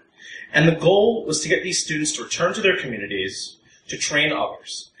for. And the goal was to get these students to return to their communities, to train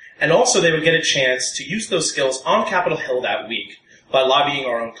others. And also they would get a chance to use those skills on Capitol Hill that week by lobbying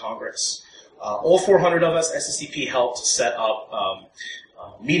our own Congress. All 400 of us, SSDP helped set up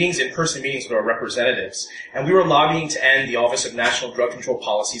meetings, in-person meetings with our representatives. And we were lobbying to end the Office of National Drug Control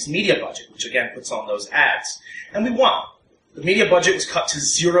Policy's media budget, which again puts on those ads. And we won. The media budget was cut to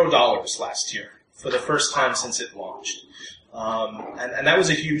 $0 last year for the first time since it launched. And that was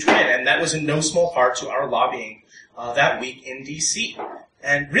a huge win, and that was in no small part to our lobbying that week in D.C.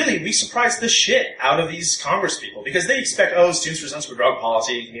 And really, we surprised the shit out of these Congress people, because they expect, Students for Sensible Drug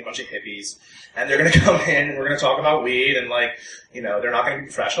Policy can be a bunch of hippies, and they're going to come in and we're going to talk about weed, and they're not going to be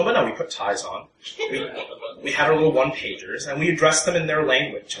professional. But no, we put ties on. We had our little one-pagers, and we addressed them in their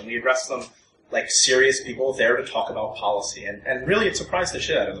language, and we addressed them like serious people there to talk about policy. And really, it surprised the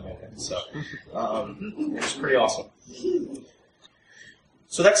shit out of them, I think. So, it was pretty awesome.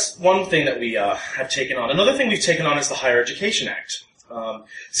 So that's one thing that we have taken on. Another thing we've taken on is the Higher Education Act.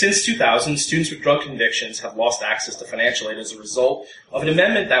 Since 2000, students with drug convictions have lost access to financial aid as a result of an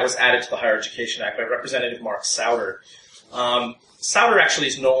amendment that was added to the Higher Education Act by Representative Mark Souder. Souder actually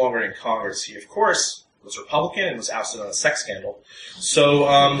is no longer in Congress. He, of course, was Republican and was ousted on a sex scandal. So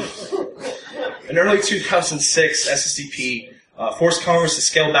In early 2006, SSDP forced Congress to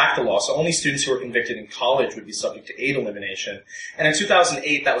scale back the law, so only students who were convicted in college would be subject to aid elimination. And in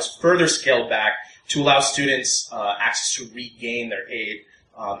 2008, that was further scaled back to allow students access to regain their aid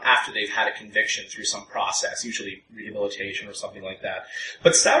after they've had a conviction through some process, usually rehabilitation or something like that.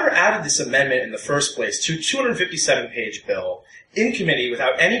 But Souder added this amendment in the first place to a 257-page bill in committee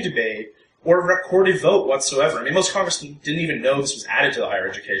without any debate or recorded vote whatsoever. I mean, most congressmen didn't even know this was added to the Higher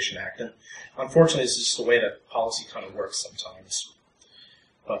Education Act, and unfortunately, this is just the way that policy kind of works sometimes.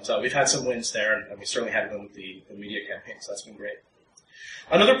 But we've had some wins there, and we certainly had one with the media campaign, so that's been great.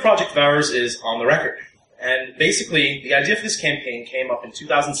 Another project of ours is On the Record. And basically, the idea for this campaign came up in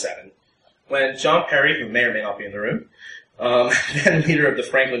 2007 when John Perry, who may or may not be in the room, then leader of the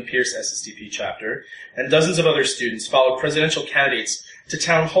Franklin Pierce SSDP chapter, and dozens of other students followed presidential candidates to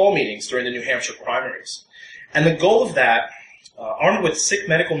town hall meetings during the New Hampshire primaries. And the goal of that, armed with sick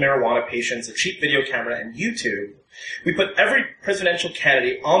medical marijuana patients, a cheap video camera, and YouTube, we put every presidential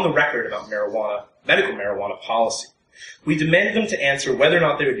candidate on the record about medical marijuana policy. We demanded them to answer whether or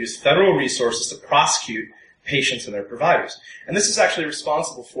not they would use federal resources to prosecute patients and their providers. And this is actually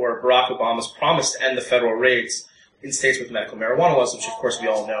responsible for Barack Obama's promise to end the federal raids in states with medical marijuana laws, which of course we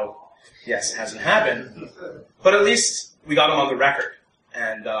all know, yes, hasn't happened. But at least we got him on the record.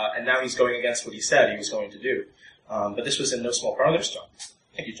 And now he's going against what he said he was going to do. But this was in no small part. Oh, there's John.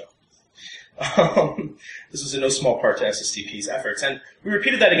 Thank you, John. This was in no small part to SSDP's efforts. And we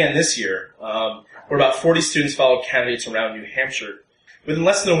repeated that again this year, where about 40 students followed candidates around New Hampshire. Within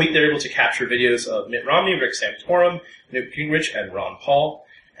less than a week, they were able to capture videos of Mitt Romney, Rick Santorum, Newt Gingrich, and Ron Paul.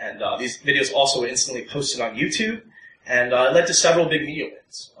 And these videos also were instantly posted on YouTube, and it led to several big media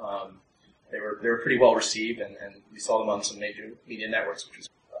wins. They were pretty well received, and we saw them on some major media networks.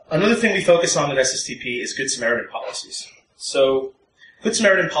 Another thing we focus on at SSDP is Good Samaritan policies. So, Good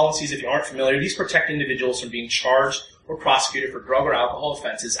Samaritan policies, if you aren't familiar, these protect individuals from being charged or prosecuted for drug or alcohol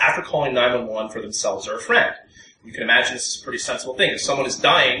offenses after calling 911 for themselves or a friend. You can imagine this is a pretty sensible thing. If someone is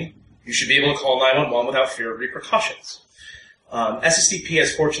dying, you should be able to call 911 without fear of repercussions. SSDP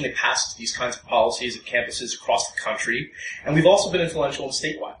has fortunately passed these kinds of policies at campuses across the country, and we've also been influential in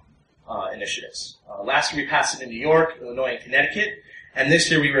statewide initiatives. Last year we passed it in New York, Illinois, and Connecticut, and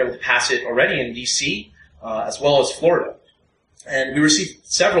this year we were able to pass it already in D.C., as well as Florida. And we received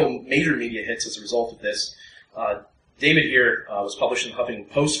several major media hits as a result of this. David here was published in the Huffington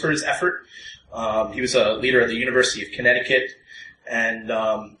Post for his effort. He was a leader at the University of Connecticut and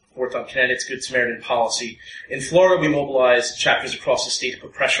worked on Connecticut's Good Samaritan policy. In Florida, we mobilized chapters across the state to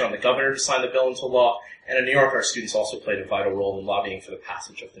put pressure on the governor to sign the bill into law. And in New York, our students also played a vital role in lobbying for the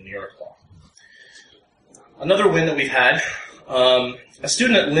passage of the New York law. Another win that we've had, a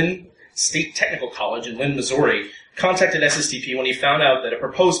student at Lynn State Technical College in Lynn, Missouri, contacted SSDP when he found out that a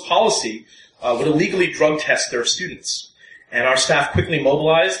proposed policy would illegally drug test their students. And our staff quickly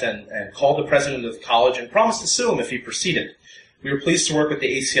mobilized and called the president of the college and promised to sue him if he proceeded. We were pleased to work with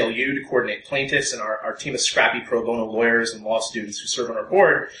the ACLU to coordinate plaintiffs, and our team of scrappy pro bono lawyers and law students who serve on our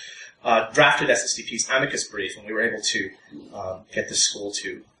board drafted SSDP's amicus brief, and we were able to get the school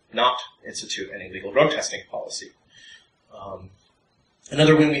to not institute any illegal drug testing policy.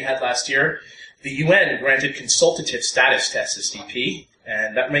 Another win we had last year, the UN granted consultative status to SSDP,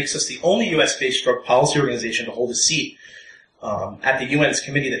 and that makes us the only U.S.-based drug policy organization to hold a seat at the UN's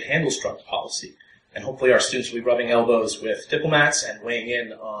committee that handles drug policy. And hopefully our students will be rubbing elbows with diplomats and weighing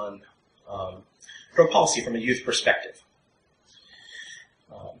in on drug policy from a youth perspective.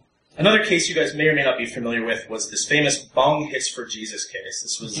 Another case you guys may or may not be familiar with was this famous Bong Hits for Jesus case.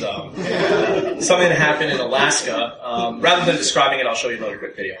 This was something that happened in Alaska. Rather than describing it, I'll show you another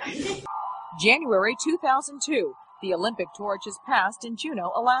quick video. January 2002, the Olympic torch is passed in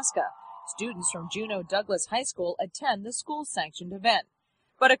Juneau, Alaska. Students from Juneau Douglas High School attend the school-sanctioned event.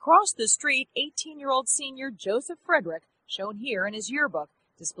 But across the street, 18-year-old senior Joseph Frederick, shown here in his yearbook,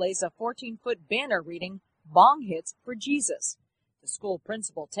 displays a 14-foot banner reading, "Bong Hits for Jesus." The school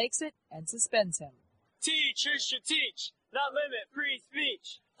principal takes it and suspends him. Teachers should teach, not limit free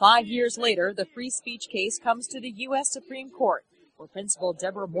speech. 5 years later, the free speech case comes to the U.S. Supreme Court, where Principal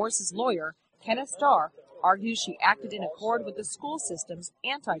Deborah Morse's lawyer, Kenneth Starr, argues she acted in accord with the school system's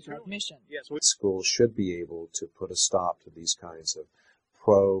anti-drug mission. Schools should be able to put a stop to these kinds of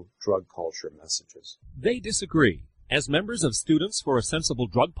pro-drug culture messages. They disagree. As members of Students for a Sensible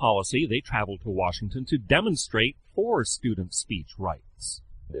Drug Policy, they traveled to Washington to demonstrate for student speech rights.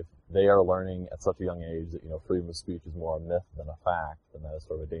 If they are learning at such a young age that, freedom of speech is more a myth than a fact, then that is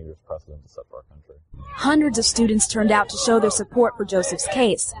sort of a dangerous precedent to set for our country. Hundreds of students turned out to show their support for Joseph's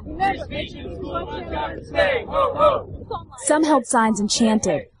case. Some held signs and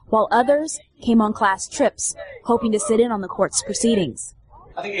chanted, while others came on class trips, hoping to sit in on the court's proceedings.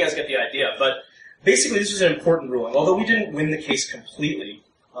 I think you guys get the idea, but basically this was an important ruling. Although we didn't win the case completely,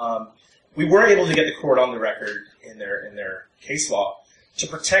 we were able to get the court on the record in their case law to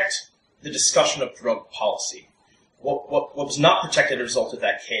protect the discussion of drug policy. What was not protected as a result of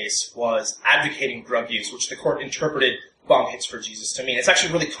that case was advocating drug use, which the court interpreted bong hits for Jesus to mean. It's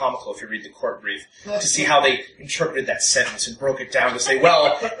actually really comical if you read the court brief to see how they interpreted that sentence and broke it down to say,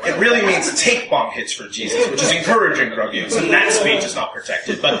 well, it really means to take bong hits for Jesus, which is encouraging drug use, and that speech is not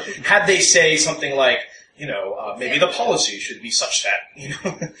protected. But had they say something like, maybe the policy should be such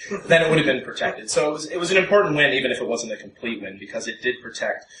that, then it would have been protected. So it was an important win, even if it wasn't a complete win, because it did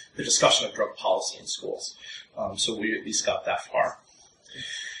protect the discussion of drug policy in schools. So we at least got that far.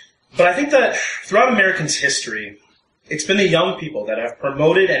 But I think that throughout Americans' history, it's been the young people that have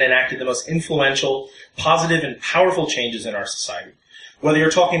promoted and enacted the most influential, positive, and powerful changes in our society, whether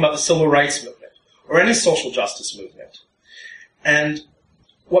you're talking about the civil rights movement or any social justice movement. And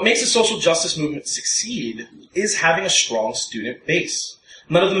what makes the social justice movement succeed is having a strong student base.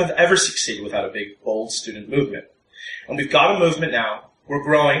 None of them have ever succeeded without a big, bold student movement. And we've got a movement now, we're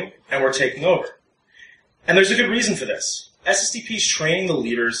growing, and we're taking over. And there's a good reason for this. SSDP is training the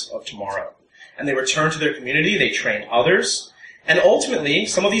leaders of tomorrow. And they return to their community, they train others, and ultimately,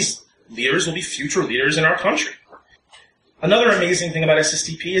 some of these leaders will be future leaders in our country. Another amazing thing about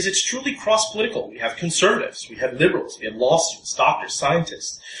SSDP is it's truly cross-political. We have conservatives, we have liberals, we have law students, doctors,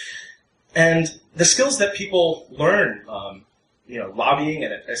 scientists. And the skills that people learn, lobbying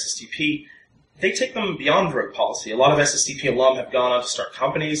and at SSDP, they take them beyond drug policy. A lot of SSDP alum have gone on to start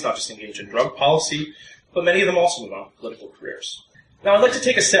companies, not just engage in drug policy, but many of them also move on to political careers. Now, I'd like to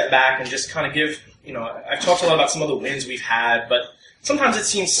take a step back and just kind of give, I've talked a lot about some of the wins we've had, but sometimes it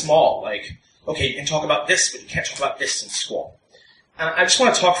seems small, like, okay, you can talk about this, but you can't talk about this in school. And I just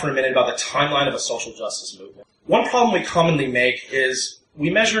want to talk for a minute about the timeline of a social justice movement. One problem we commonly make is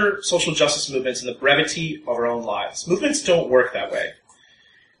we measure social justice movements in the brevity of our own lives. Movements don't work that way.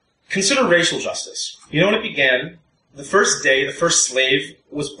 Consider racial justice. When it began, the first day the first slave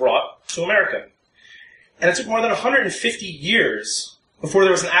was brought to America. And it took more than 150 years before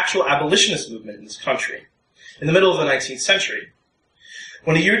there was an actual abolitionist movement in this country, in the middle of the 19th century.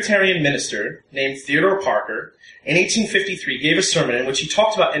 When a Unitarian minister named Theodore Parker in 1853 gave a sermon in which he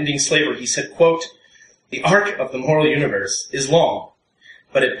talked about ending slavery, he said, quote, "The arc of the moral universe is long,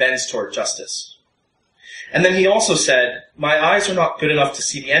 but it bends toward justice." And then he also said, "My eyes are not good enough to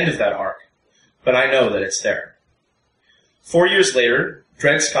see the end of that arc, but I know that it's there." 4 years later,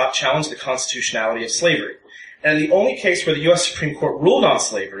 Dred Scott challenged the constitutionality of slavery. And in the only case where the U.S. Supreme Court ruled on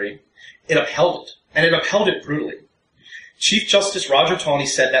slavery, it upheld it. And it upheld it brutally. Chief Justice Roger Taney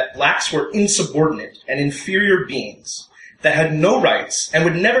said that blacks were insubordinate and inferior beings that had no rights and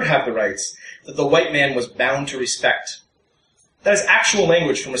would never have the rights that the white man was bound to respect. That is actual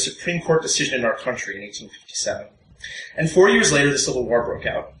language from a Supreme Court decision in our country in 1857. And 4 years later, the Civil War broke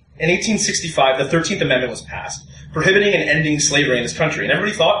out. In 1865, the 13th Amendment was passed, prohibiting and ending slavery in this country. And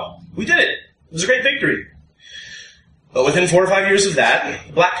everybody thought, we did it. It was a great victory. But within 4 or 5 years of that,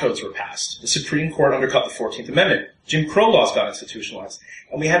 the black codes were passed. The Supreme Court undercut the 14th Amendment. Jim Crow laws got institutionalized.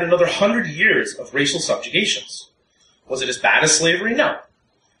 And we had another 100 years of racial subjugations. Was it as bad as slavery? No.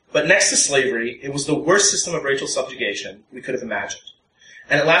 But next to slavery, it was the worst system of racial subjugation we could have imagined.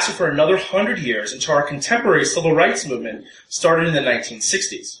 And it lasted for another 100 years until our contemporary civil rights movement started in the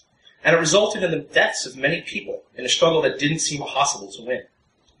 1960s. And it resulted in the deaths of many people in a struggle that didn't seem possible to win.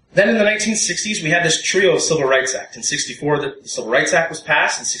 Then in the 1960s, we had this trio of Civil Rights Act. In 64, the Civil Rights Act was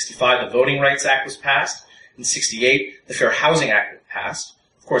passed. In 65, the Voting Rights Act was passed. In 68, the Fair Housing Act was passed.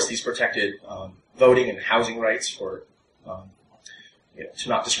 Of course, these protected voting and housing rights for to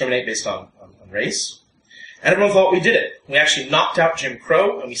not discriminate based on race. And everyone thought we did it. We actually knocked out Jim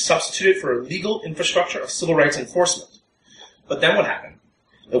Crow, and we substituted for a legal infrastructure of civil rights enforcement. But then what happened?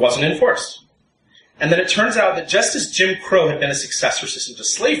 It wasn't enforced. And then it turns out that just as Jim Crow had been a successor system to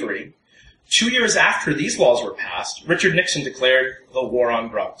slavery, 2 years after these laws were passed, Richard Nixon declared the war on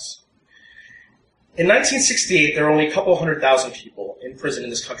drugs. In 1968, there were only a couple 100,000 people in prison in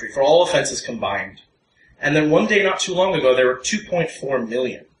this country for all offenses combined. And then one day not too long ago, there were 2.4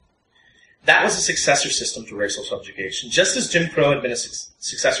 million. That was a successor system to racial subjugation. Just as Jim Crow had been a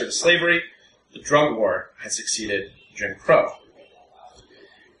successor to slavery, the drug war had succeeded Jim Crow.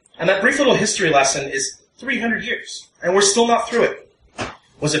 And that brief little history lesson is 300 years, and we're still not through it.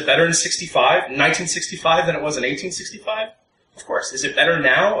 Was it better in 1965 than it was in 1865? Of course. Is it better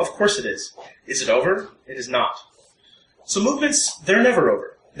now? Of course it is. Is it over? It is not. So movements, they're never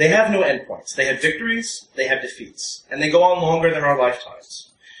over. They have no endpoints. They have victories, they have defeats, and they go on longer than our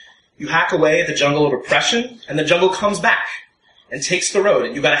lifetimes. You hack away at the jungle of oppression, and the jungle comes back and takes the road,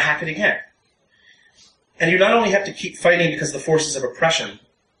 and you gotta hack it again. And you not only have to keep fighting because the forces of oppression,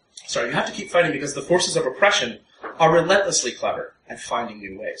 you have to keep fighting because the forces of oppression are relentlessly clever at finding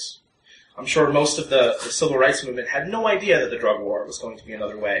new ways. I'm sure most of the civil rights movement had no idea that the drug war was going to be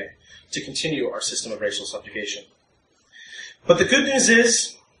another way to continue our system of racial subjugation. But the good news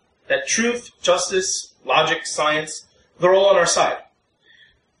is that truth, justice, logic, science, they're all on our side.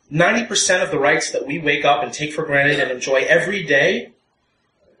 90% of the rights that we wake up and take for granted and enjoy every day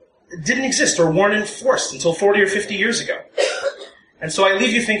didn't exist or weren't enforced until 40 or 50 years ago. And so I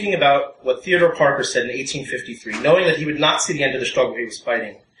leave you thinking about what Theodore Parker said in 1853, knowing that he would not see the end of the struggle he was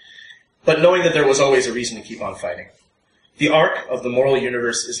fighting, but knowing that there was always a reason to keep on fighting. The arc of the moral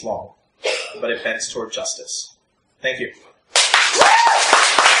universe is long, but it bends toward justice. Thank you.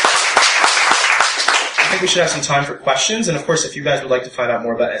 I think we should have some time for questions, and of course, if you guys would like to find out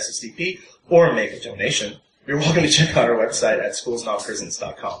more about SSDP or make a donation, you're welcome to check out our website at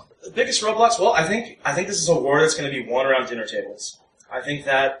schoolsnotprisons.com. The biggest roadblocks, well, I think this is a war that's going to be won around dinner tables. I think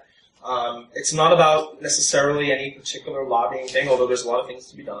that it's not about necessarily any particular lobbying thing, although there's a lot of things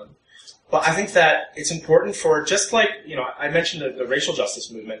to be done. But I think that it's important for, just like, I mentioned the racial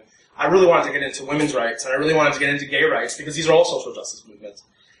justice movement, I really wanted to get into women's rights, and I really wanted to get into gay rights, because these are all social justice movements.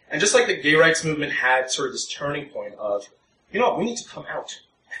 And just like the gay rights movement had sort of this turning point of, we need to come out.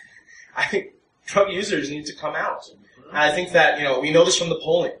 I think drug users need to come out. And I think that, we know this from the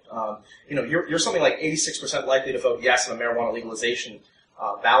polling. You're something like 86% likely to vote yes on a marijuana legalization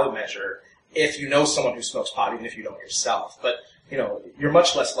ballot measure if you know someone who smokes pot, even if you don't yourself. But, you're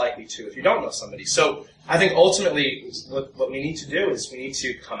much less likely to if you don't know somebody. So I think ultimately what we need to do is we need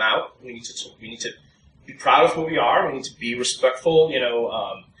to come out. We need to be proud of who we are. We need to be respectful,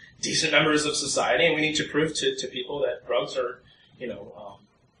 decent members of society, and we need to prove to people that drugs are,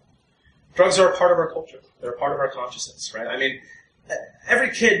 drugs are a part of our culture. They're a part of our consciousness, right? I mean,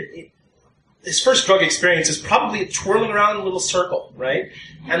 every kid, his first drug experience is probably twirling around in a little circle, right?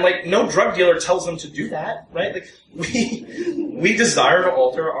 And no drug dealer tells them to do that, right? We desire to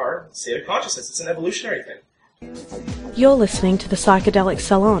alter our state of consciousness. It's an evolutionary thing. You're listening to the Psychedelic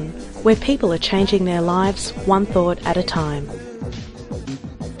Salon, where people are changing their lives one thought at a time.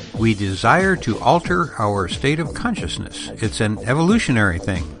 We desire to alter our state of consciousness. It's an evolutionary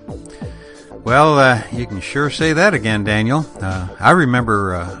thing. Well, you can sure say that again, Daniel. I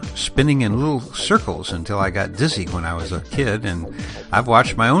remember spinning in little circles until I got dizzy when I was a kid, and I've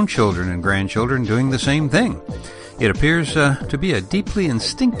watched my own children and grandchildren doing the same thing. It appears to be a deeply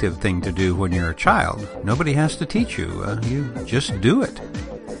instinctive thing to do when you're a child. Nobody has to teach you. You just do it.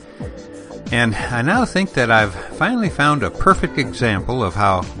 And I now think that I've finally found a perfect example of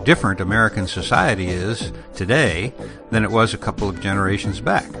how different American society is today than it was a couple of generations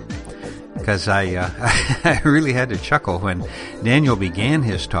back. Because I really had to chuckle when Daniel began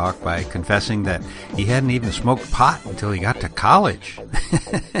his talk by confessing that he hadn't even smoked pot until he got to college.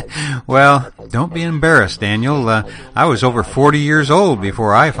 Well, don't be embarrassed, Daniel. I was over 40 years old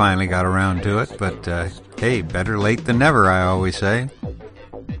before I finally got around to it, but hey, better late than never, I always say.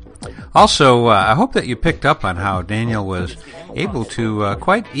 Also, I hope that you picked up on how Daniel was able to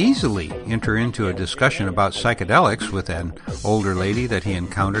quite easily enter into a discussion about psychedelics with an older lady that he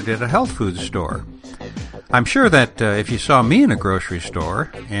encountered at a health food store. I'm sure that if you saw me in a grocery store,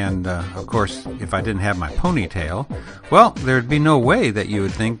 and of course if I didn't have my ponytail, well, there'd be no way that you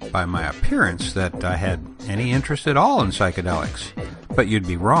would think by my appearance that I had any interest at all in psychedelics. But you'd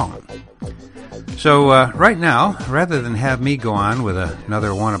be wrong. So right now, rather than have me go on with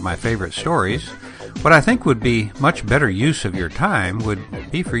another one of my favorite stories, what I think would be much better use of your time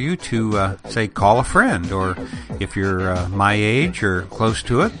would be for you to, say, call a friend, or if you're my age or close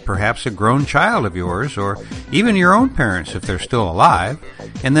to it, perhaps a grown child of yours, or even your own parents if they're still alive,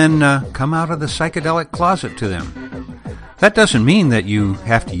 and then come out of the psychedelic closet to them. That doesn't mean that you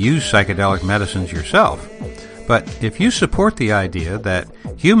have to use psychedelic medicines yourself. But if you support the idea that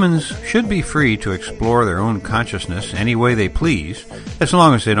humans should be free to explore their own consciousness any way they please, as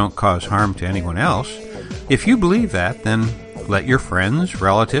long as they don't cause harm to anyone else, if you believe that, then let your friends,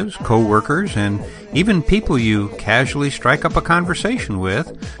 relatives, co-workers, and even people you casually strike up a conversation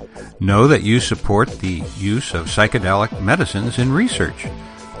with know that you support the use of psychedelic medicines in research.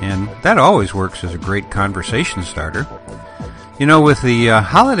 And that always works as a great conversation starter. You know, with the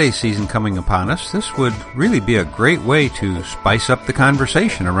holiday season coming upon us, this would really be a great way to spice up the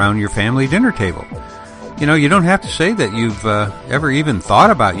conversation around your family dinner table. You know, you don't have to say that you've ever even thought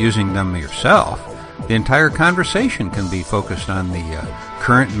about using them yourself. The entire conversation can be focused on the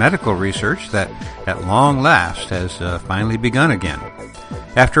current medical research that, at long last, has finally begun again.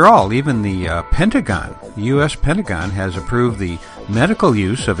 After all, even the Pentagon, the U.S. Pentagon, has approved the medical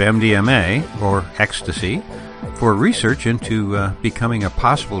use of MDMA, or ecstasy, for research into becoming a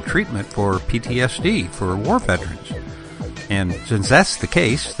possible treatment for PTSD for war veterans. And since that's the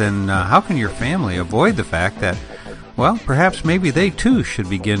case, then how can your family avoid the fact that, well, perhaps maybe they too should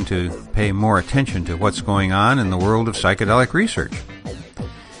begin to pay more attention to what's going on in the world of psychedelic research?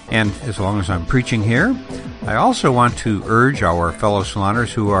 And as long as I'm preaching here, I also want to urge our fellow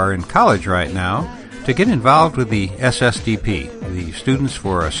saloners who are in college right now to get involved with the SSDP, the Students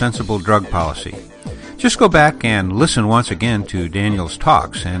for a Sensible Drug Policy. Just go back and listen once again to Daniel's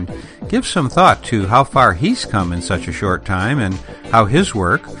talks and give some thought to how far he's come in such a short time and how his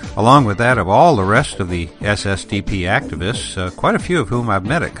work, along with that of all the rest of the SSDP activists, quite a few of whom I've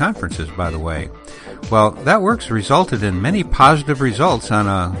met at conferences, by the way, well, that work's resulted in many positive results on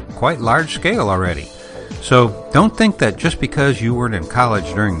a quite large scale already. So don't think that just because you weren't in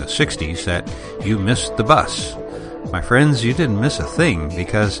college during the 60s that you missed the bus. My friends, you didn't miss a thing,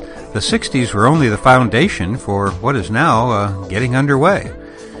 because the 60s were only the foundation for what is now getting underway.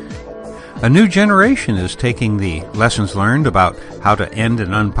 A new generation is taking the lessons learned about how to end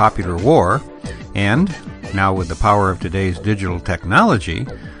an unpopular war, and now with the power of today's digital technology,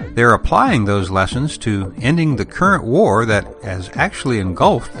 they're applying those lessons to ending the current war that has actually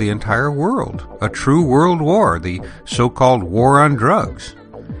engulfed the entire world, a true world war, the so-called war on drugs.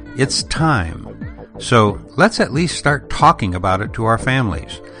 It's time. So let's at least start talking about it to our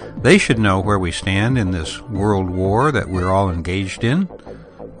families. They should know where we stand in this world war that we're all engaged in,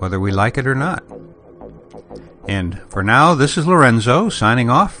 whether we like it or not. And for now, this is Lorenzo signing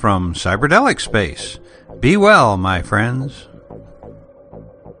off from Psychedelic Space. Be well, my friends.